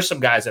Hines. Like there's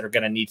some guys that are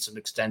going to need some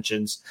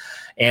extensions.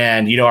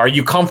 And, are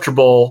you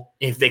comfortable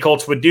if the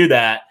Colts would do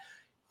that?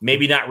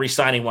 Maybe not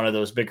re-signing one of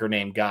those bigger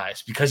name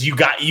guys, because you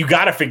got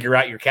to figure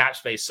out your cap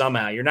space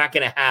somehow. You're not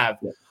going to have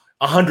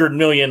 $100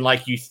 million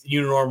like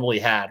you normally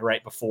had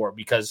right before,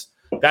 because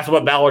that's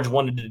what Ballard's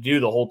wanted to do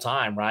the whole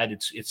time, right?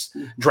 It's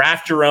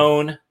draft your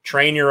own,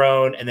 train your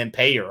own, and then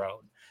pay your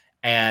own.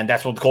 And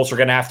that's what the Colts are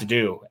going to have to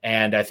do.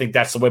 And I think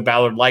that's the way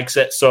Ballard likes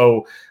it.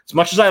 So as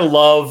much as I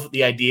love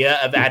the idea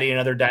of adding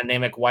another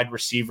dynamic wide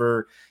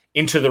receiver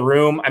into the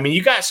room, I mean,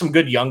 you got some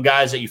good young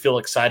guys that you feel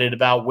excited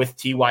about with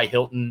T.Y.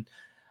 Hilton.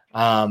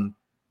 I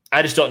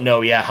just don't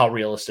know, how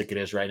realistic it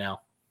is right now.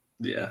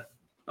 Yeah,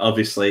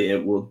 obviously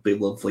it would be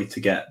lovely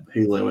to get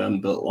Julio in,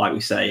 but like we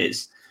say,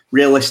 it's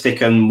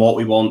realistic and what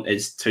we want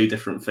is two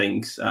different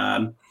things.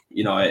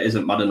 It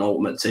isn't Madden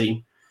Ultimate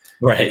Team,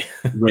 right?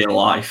 Real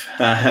life.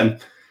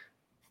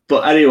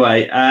 But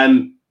anyway,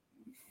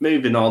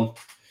 moving on.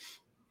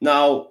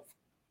 Now,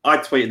 I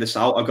tweeted this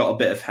out. I got a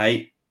bit of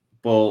hate,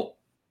 but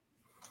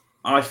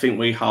I think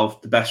we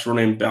have the best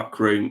running back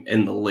room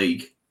in the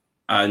league.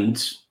 And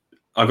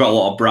I got a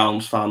lot of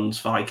Browns fans,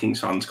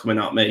 Vikings fans coming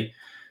at me.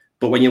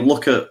 But when you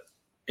look at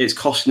it's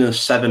costing us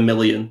 $7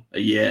 million a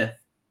year,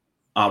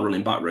 our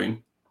running back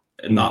room.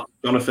 And that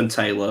Jonathan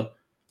Taylor,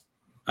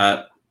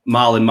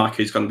 Marlon Mack,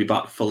 who's going to be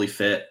back fully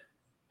fit,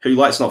 who,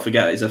 let's not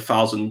forget, is a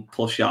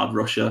 1,000+ yard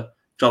rusher.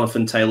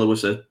 Jonathan Taylor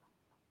was a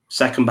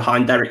second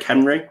behind Derrick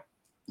Henry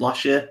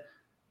last year.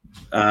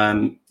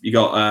 You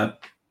got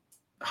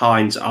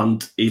Hines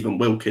and even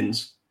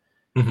Wilkins.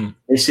 Mm-hmm.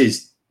 This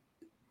is,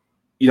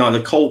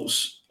 the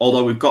Colts,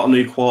 although we've got a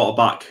new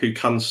quarterback who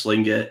can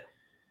sling it,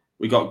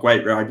 we got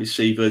great wide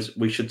receivers,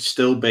 we should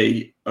still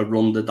be a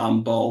run the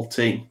damn ball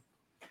team.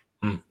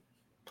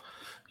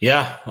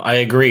 Yeah, I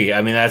agree.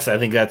 I mean, I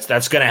think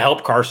that's going to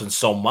help Carson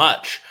so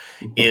much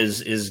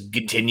is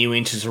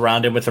continuing to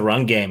surround him with the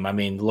run game. I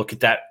mean, look at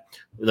that.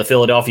 The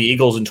Philadelphia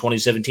Eagles in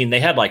 2017, they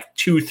had like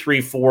 2,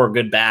 3, 4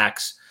 good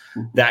backs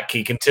that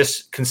can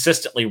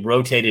consistently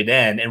rotated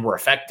in and were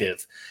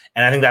effective.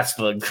 And I think that's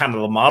the kind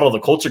of the model the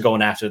Colts are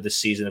going after this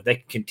season. If they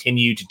can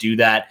continue to do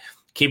that,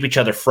 keep each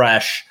other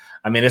fresh,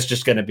 I mean, it's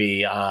just going to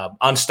be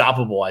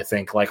unstoppable, I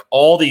think. Like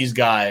all these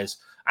guys,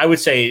 I would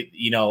say,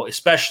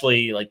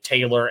 especially like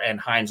Taylor and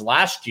Hines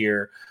last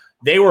year,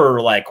 they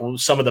were like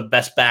some of the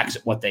best backs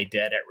at what they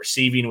did at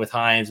receiving with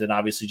Hines and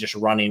obviously just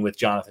running with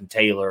Jonathan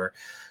Taylor.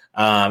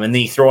 And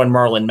then you throw in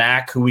Marlon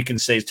Mack, who we can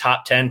say is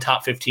top 10,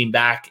 top 15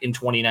 back in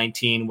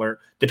 2019, where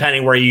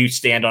depending where you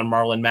stand on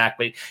Marlon Mack,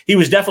 but he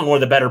was definitely one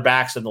of the better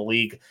backs in the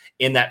league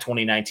in that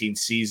 2019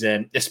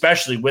 season,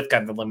 especially with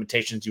kind of the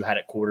limitations you had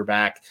at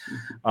quarterback.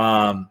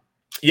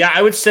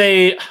 I would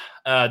say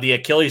the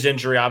Achilles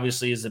injury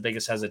obviously is the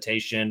biggest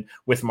hesitation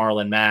with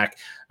Marlon Mack.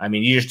 I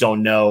mean, you just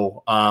don't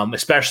know,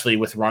 especially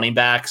with running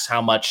backs,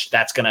 how much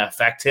that's going to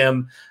affect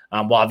him.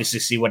 We'll obviously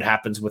see what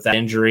happens with that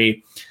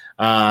injury.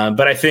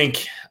 But I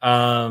think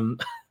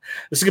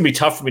this is going to be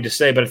tough for me to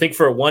say, but I think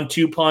for a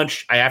 1-2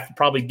 punch, I have to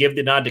probably give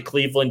the nod to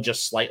Cleveland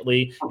just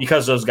slightly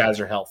because those guys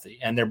are healthy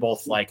and they're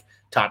both like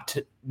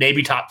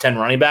maybe top 10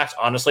 running backs.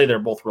 Honestly, they're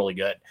both really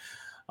good.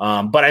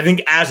 But I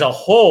think as a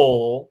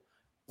whole,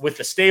 with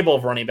the stable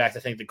of running backs, I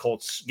think the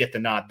Colts get the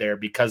nod there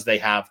because they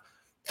have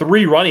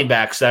 3 running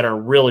backs that are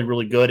really,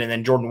 really good. And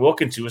then Jordan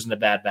Wilkins, who isn't a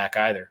bad back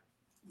either.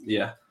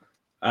 Yeah.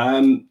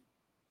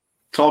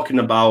 Talking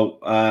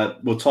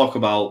about, we'll talk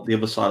about the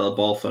other side of the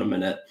ball for a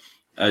minute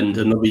and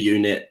another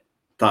unit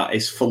that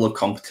is full of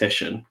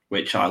competition,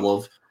 which I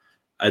love.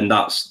 And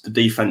that's the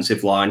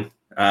defensive line,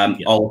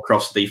 all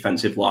across the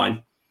defensive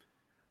line.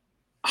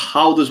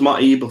 How does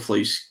Matt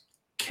Eberflus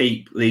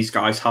keep these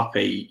guys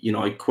happy?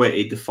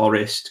 Quitty,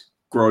 DeForest,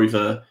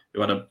 Grover,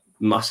 who had a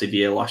massive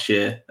year last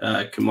year,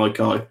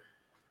 Kamoko.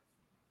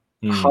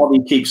 How do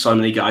you keep so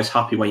many guys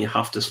happy when you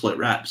have to split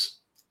reps?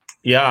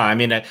 Yeah, I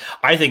mean,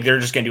 I think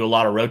they're just going to do a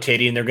lot of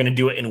rotating. They're going to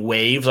do it in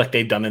waves like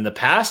they've done in the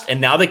past, and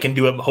now they can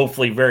do it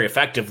hopefully very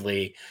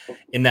effectively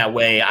in that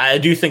way. I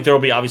do think there will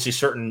be obviously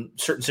certain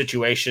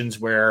situations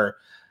where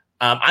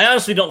I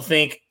honestly don't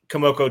think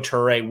Kamoko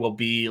Toure will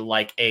be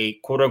like a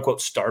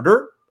quote-unquote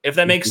starter, if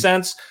that makes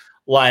sense.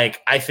 Like,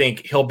 I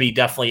think he'll be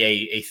definitely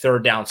a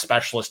third down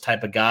specialist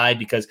type of guy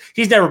because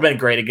he's never been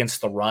great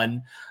against the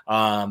run.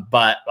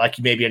 But like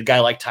maybe a guy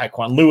like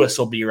Tyquan Lewis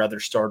will be your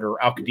other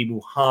starter, Al-Qadim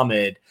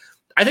Muhammad.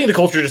 I think the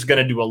Colts are just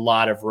going to do a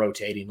lot of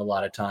rotating a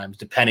lot of times,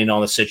 depending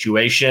on the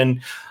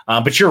situation.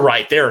 But you're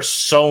right. There are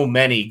so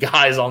many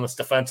guys on this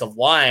defensive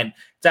line.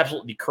 It's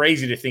absolutely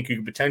crazy to think you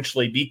could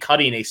potentially be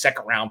cutting a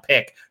second-round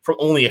pick from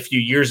only a few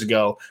years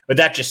ago. But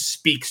that just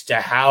speaks to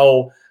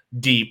how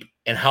deep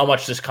and how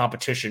much this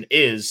competition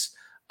is,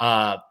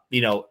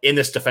 in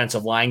this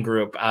defensive line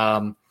group.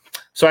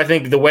 So I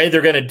think the way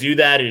they're going to do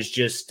that is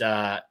just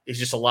a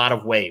lot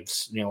of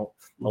waves, a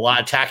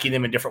lot attacking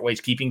them in different ways,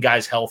 keeping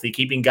guys healthy,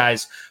 keeping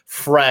guys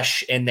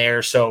fresh in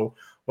there. So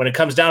when it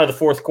comes down to the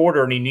fourth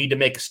quarter and you need to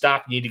make a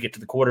stop, you need to get to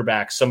the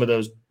quarterback. Some of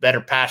those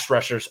better pass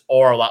rushers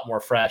are a lot more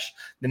fresh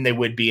than they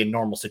would be in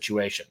normal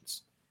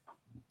situations.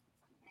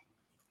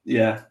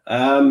 Yeah.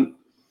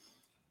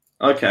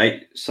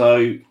 Okay.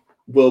 So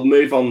we'll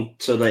move on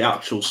to the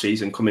actual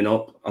season coming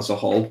up as a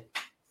whole.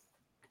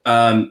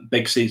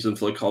 Big season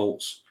for the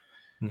Colts.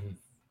 Mm-hmm.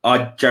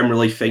 I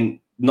generally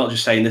think, not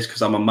just saying this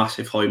because I'm a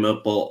massive homer,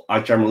 but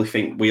I generally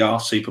think we are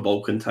Super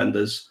Bowl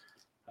contenders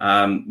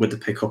with the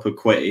pickup of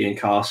Quitty and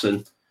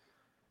Carson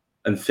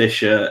and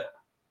Fisher.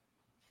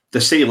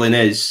 The ceiling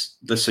is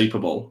the Super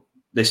Bowl.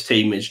 This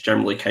team is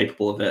generally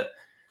capable of it.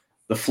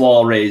 The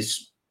floor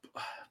is,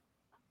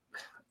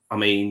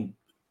 9-8,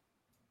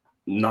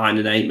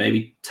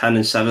 maybe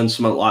 10-7,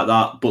 something like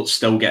that, but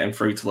still getting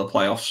through to the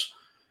playoffs.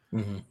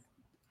 Mm-hmm.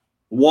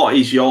 What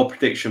is your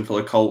prediction for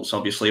the Colts,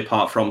 obviously,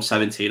 apart from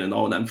 17-0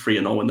 and then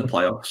 3-0 in the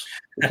playoffs?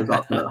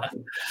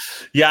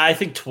 Yeah, I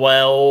think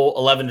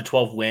 11 to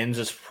 12 wins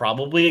is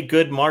probably a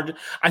good margin.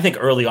 I think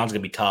early on is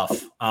going to be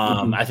tough.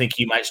 I think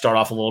you might start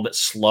off a little bit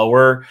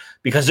slower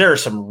because there are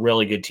some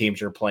really good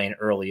teams you're playing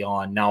early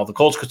on. Now, the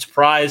Colts could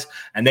surprise,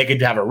 and they could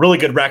have a really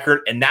good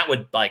record, and that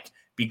would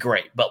be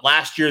great. But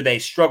last year, they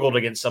struggled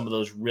against some of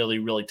those really,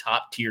 really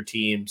top-tier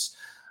teams.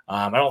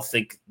 I don't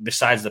think,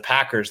 besides the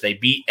Packers, they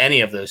beat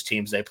any of those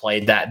teams they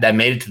played that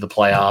made it to the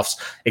playoffs,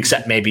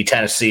 except maybe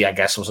Tennessee, I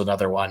guess, was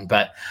another one.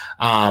 But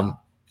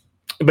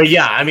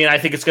yeah, I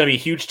think it's going to be a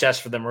huge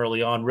test for them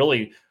early on.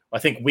 Really, I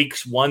think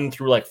weeks 1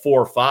 through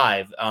 4 or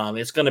 5,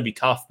 it's going to be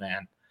tough,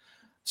 man.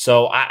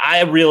 So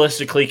I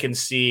realistically can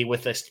see,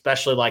 with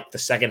especially the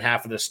second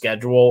half of the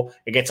schedule,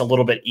 it gets a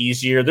little bit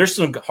easier. There's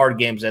some hard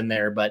games in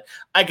there, but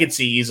I could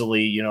see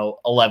easily,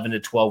 11 to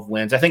 12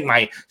 wins. I think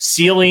my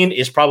ceiling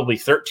is probably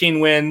 13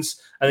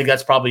 wins. I think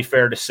that's probably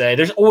fair to say.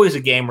 There's always a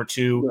game or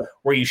two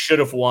where you should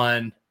have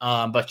won,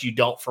 but you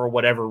don't for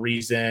whatever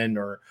reason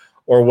or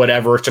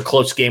whatever. It's a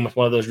close game with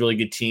one of those really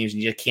good teams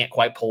and you can't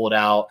quite pull it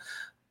out.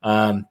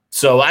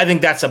 So I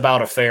think that's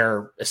about a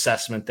fair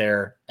assessment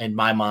there in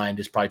my mind,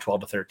 is probably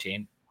 12 to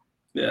 13.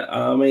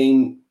 Yeah,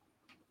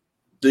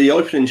 the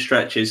opening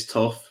stretch is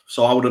tough,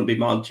 so I wouldn't be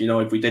mad,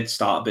 if we did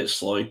start a bit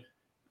slow.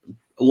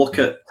 Look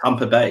at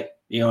Tampa Bay.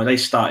 They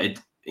started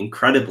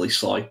incredibly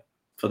slow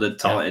for the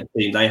talented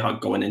team they had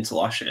going into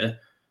last year,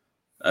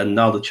 and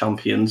now the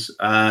champions.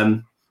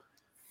 But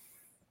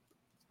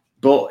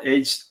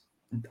it's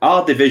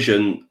our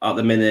division at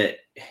the minute.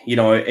 The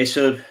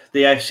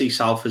AFC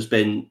South has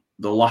been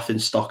the laughing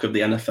stock of the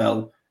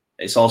NFL.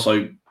 It's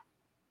also,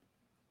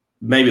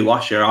 maybe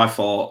last year I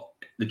thought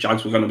the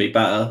Jags were going to be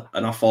better,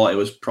 and I thought it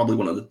was probably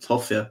one of the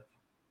tougher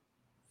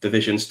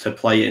divisions to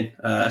play in,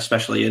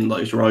 especially in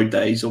those road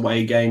days,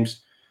 away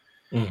games.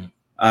 But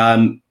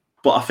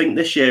I think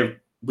this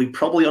year we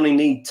probably only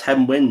need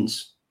 10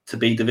 wins to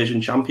be division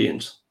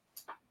champions.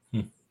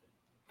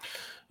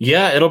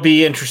 Yeah, it'll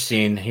be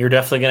interesting. You're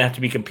definitely going to have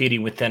to be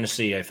competing with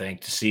Tennessee, I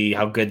think, to see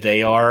how good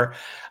they are.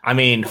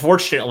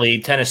 Fortunately,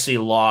 Tennessee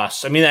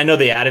lost. I know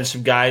they added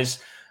some guys,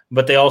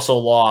 but they also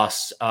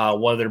lost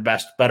one of their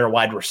better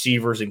wide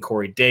receivers in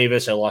Corey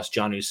Davis. They lost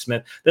Jonnu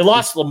Smith. They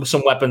lost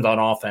some weapons on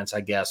offense,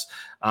 I guess.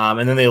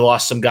 And then they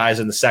lost some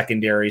guys in the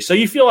secondary. So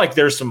you feel like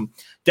there's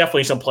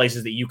definitely some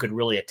places that you could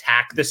really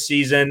attack this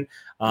season,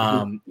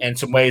 and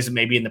some ways that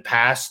maybe in the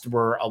past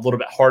were a little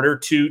bit harder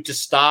to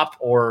stop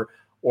or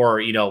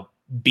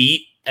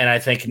beat. And I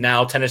think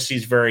now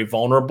Tennessee's very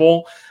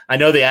vulnerable. I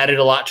know they added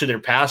a lot to their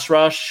pass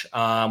rush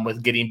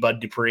with getting Bud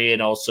Dupree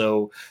and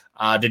also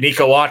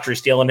Danico Autry,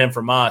 stealing him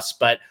from us.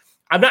 But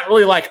I'm not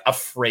really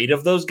afraid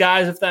of those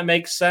guys, if that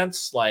makes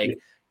sense.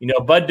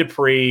 Bud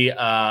Dupree,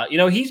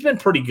 he's been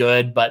pretty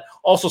good, but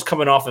also is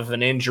coming off of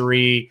an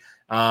injury.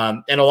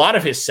 And a lot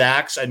of his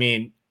sacks,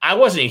 I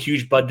wasn't a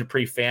huge Bud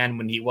Dupree fan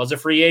when he was a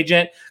free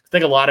agent. I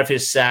think a lot of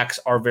his sacks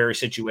are very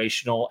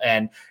situational,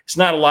 and it's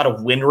not a lot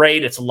of win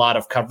rate. It's a lot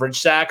of coverage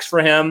sacks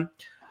for him.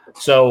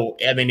 So,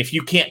 if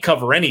you can't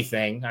cover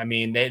anything,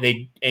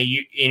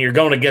 you're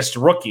going against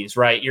rookies,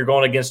 right? You're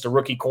going against a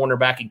rookie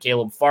cornerback in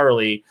Caleb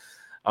Farley.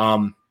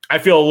 I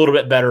feel a little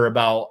bit better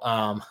about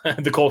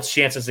the Colts'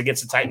 chances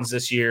against the Titans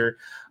this year,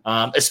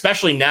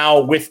 especially now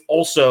with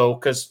also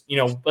because,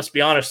 let's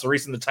be honest, the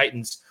reason the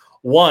Titans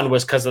won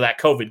was because of that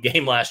COVID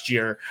game last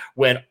year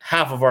when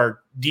half of our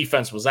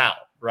defense was out,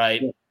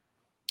 right?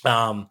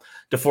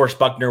 DeForest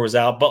Buckner was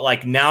out,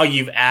 but now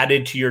you've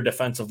added to your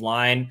defensive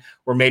line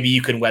where maybe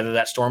you can weather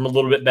that storm a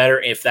little bit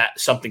better if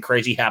something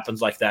crazy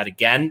happens like that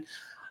again.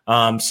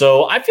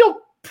 So I feel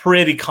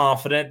pretty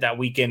confident that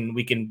we can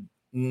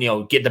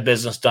get the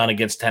business done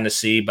against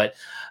Tennessee, but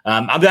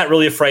I'm not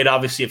really afraid,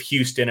 obviously, of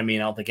Houston. I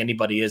don't think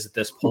anybody is at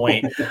this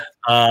point,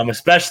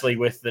 especially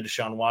with the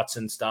Deshaun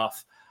Watson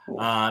stuff.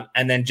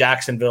 And then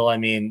Jacksonville,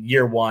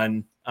 year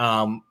one,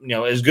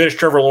 as good as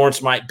Trevor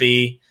Lawrence might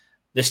be,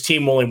 this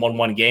team only won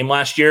one game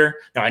last year.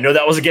 Now I know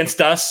that was against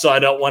us, so I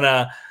don't want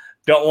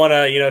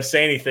to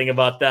say anything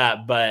about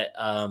that. But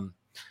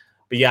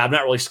yeah, I'm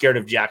not really scared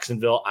of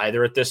Jacksonville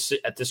either at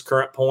this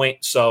current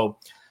point. So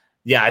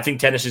yeah, I think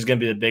Tennessee is going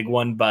to be the big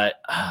one, but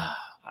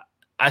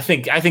I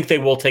think they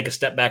will take a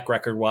step back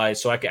record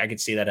wise. So I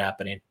could see that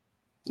happening.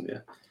 Yeah.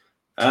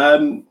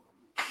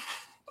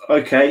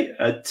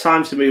 Okay.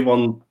 Time to move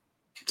on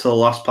to the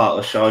last part of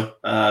the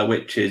show,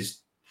 which is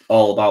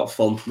all about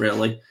fun,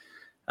 really.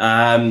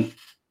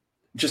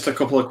 Just a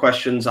couple of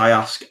questions I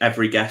ask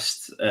every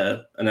guest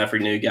and every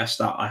new guest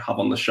that I have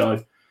on the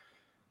show.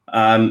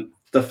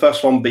 The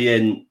first one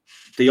being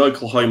the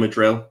Oklahoma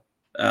drill.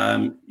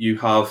 You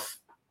have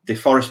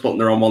DeForest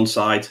Buckner on one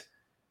side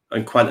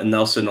and Quentin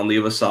Nelson on the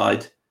other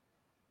side.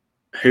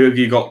 Who have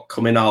you got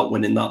coming out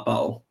winning that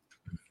battle?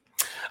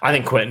 I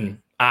think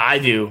Quentin. I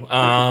do.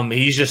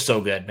 He's just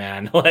so good,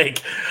 man.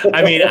 Like,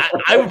 I mean,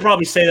 I would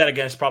probably say that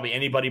against probably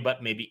anybody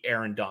but maybe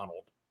Aaron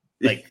Donald.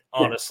 Like,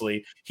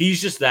 honestly,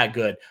 he's just that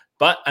good.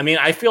 But, I mean,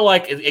 I feel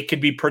like it could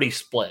be pretty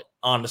split,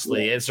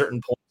 honestly, at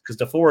certain points because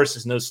DeForest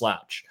is no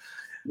slouch.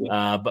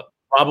 But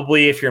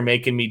probably if you're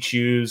making me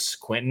choose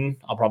Quentin,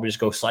 I'll probably just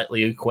go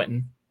slightly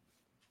Quentin.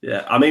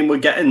 Yeah, I mean, we're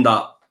getting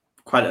that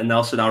Quentin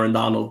Nelson, Aaron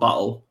Donald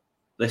battle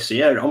this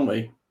year, aren't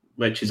we?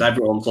 Which is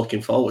everyone's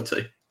looking forward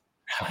to.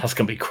 That's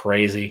going to be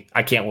crazy.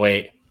 I can't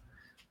wait.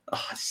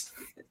 That's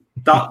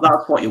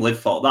what you live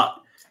for. That,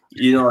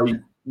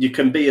 you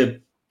can be a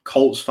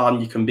Colts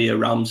fan, you can be a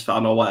Rams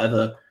fan or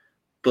whatever,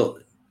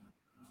 but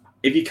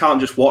if you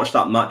can't just watch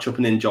that matchup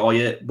and enjoy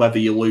it, whether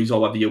you lose or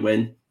whether you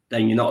win,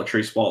 then you're not a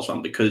true sports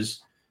fan,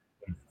 because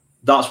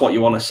that's what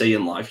you want to see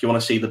in life. You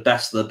want to see the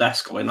best of the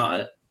best going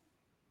at it.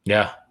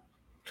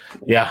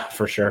 Yeah,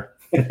 for sure.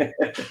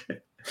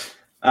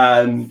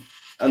 And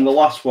the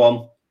last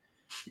one,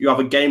 you have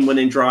a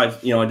game-winning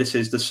drive. This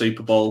is the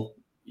Super Bowl.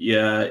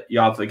 Yeah, you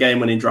have a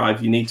game-winning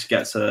drive. You need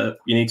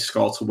to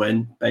score to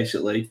win,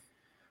 basically.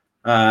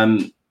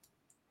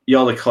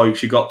 You're the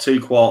coach. You've got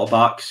two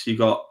quarterbacks. You've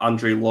got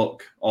Andrew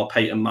Luck or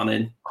Peyton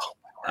Manning.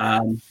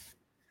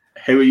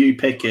 Who are you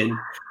picking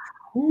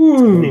to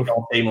lead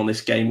your team on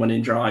this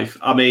game-winning drive?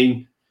 I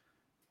mean,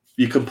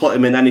 you can put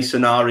him in any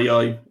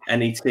scenario,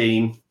 any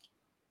team.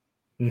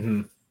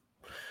 Mm-hmm.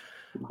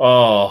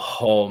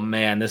 Oh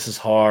man, this is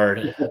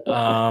hard.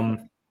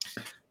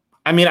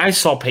 I mean, I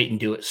saw Peyton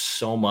do it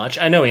so much.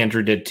 I know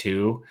Andrew did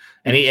too.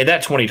 And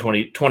that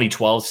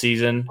 2012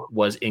 season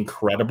was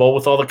incredible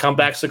with all the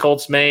comebacks the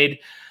Colts made.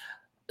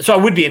 So I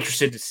would be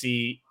interested to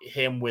see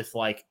him with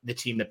like the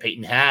team that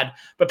Peyton had,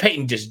 but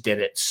Peyton just did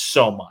it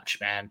so much,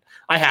 man.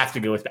 I have to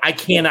go with. I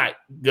cannot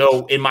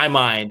go in my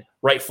mind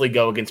rightfully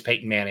go against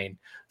Peyton Manning.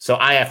 So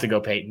I have to go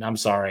Peyton. I'm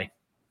sorry.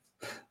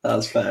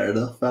 That's fair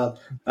enough,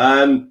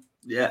 man.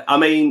 Yeah, I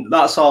mean,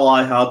 that's all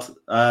I had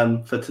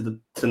for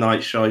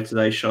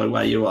today's show,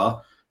 where you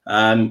are.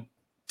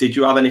 Did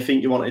you have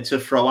anything you wanted to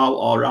throw out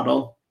or add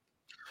on?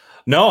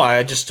 No,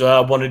 I just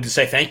wanted to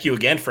say thank you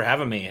again for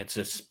having me.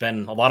 It's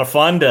been a lot of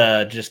fun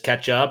to just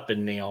catch up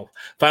and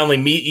finally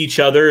meet each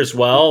other as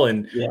well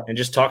and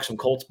just talk some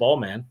Colts ball,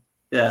 man.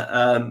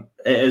 Yeah,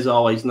 it is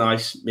always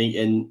nice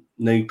meeting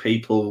new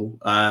people,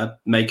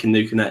 making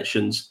new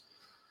connections,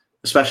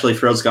 especially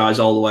for us guys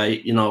all the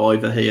way,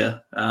 over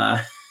here.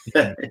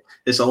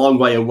 It's a long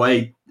way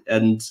away,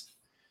 and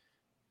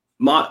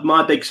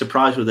my big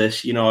surprise with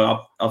this,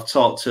 I've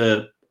talked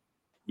to,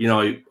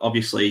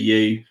 obviously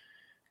you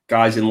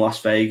guys in Las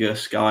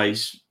Vegas,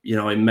 guys,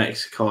 in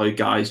Mexico,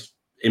 guys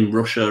in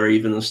Russia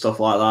even and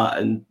stuff like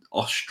that, and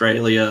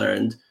Australia,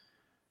 and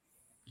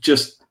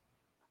just,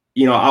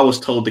 I was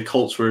told the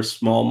Colts were a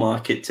small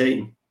market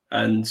team,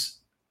 and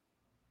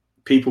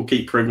people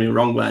keep proving me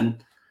wrong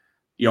when,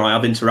 I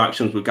have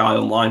interactions with guys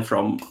online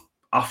from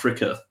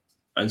Africa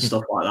and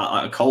stuff like that,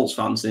 like Colts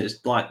fans, and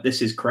it's like,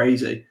 this is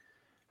crazy.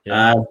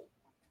 Yeah.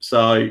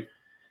 So,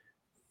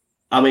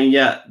 I mean,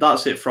 yeah,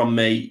 that's it from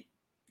me.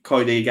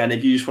 Cody, again,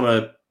 if you just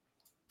want to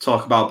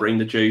talk about Bring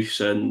the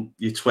Juice and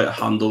your Twitter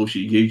handles,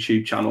 your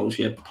YouTube channels,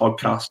 your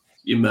podcast,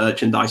 your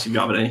merchandise, if you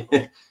have any.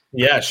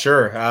 Yeah,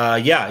 sure.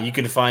 You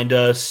can find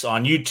us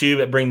on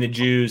YouTube at Bring the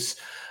Juice.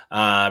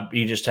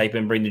 You just type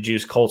in Bring the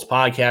Juice Colts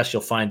Podcast.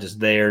 You'll find us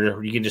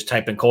there. You can just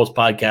type in Colts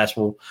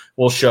Podcast.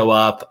 We'll show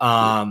up.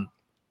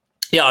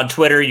 On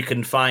Twitter, you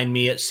can find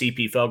me at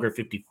CP Felger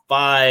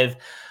 55.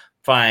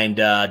 Find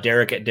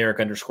Derek at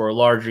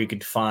Derek_Larger. You can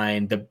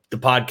find the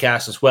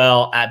podcast as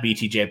well at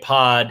BTJ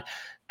Pod.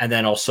 And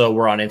then also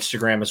we're on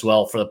Instagram as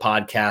well for the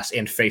podcast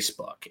and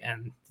Facebook.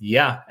 And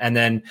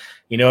then,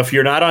 if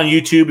you're not on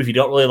YouTube, if you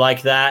don't really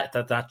like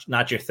that's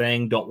not your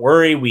thing, don't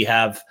worry. We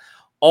have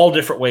all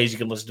different ways you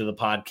can listen to the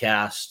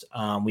podcast.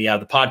 We have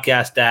the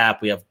podcast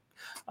app. We have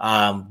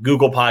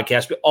Google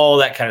Podcasts, all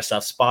that kind of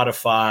stuff,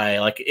 Spotify,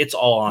 like it's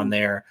all on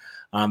there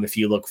if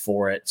you look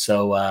for it.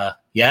 So,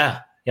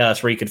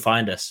 that's where you can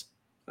find us.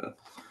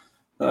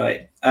 All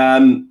right.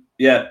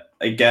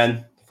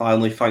 Again,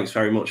 finally, thanks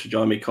very much for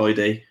joining me,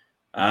 Cody.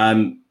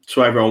 To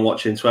everyone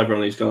watching, to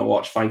everyone who's going to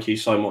watch, thank you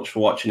so much for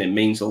watching. It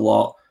means a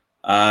lot.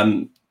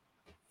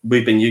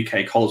 we've been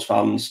UK Colts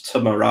fans. To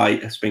my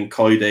right has been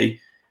Cody.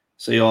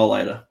 See you all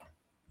later.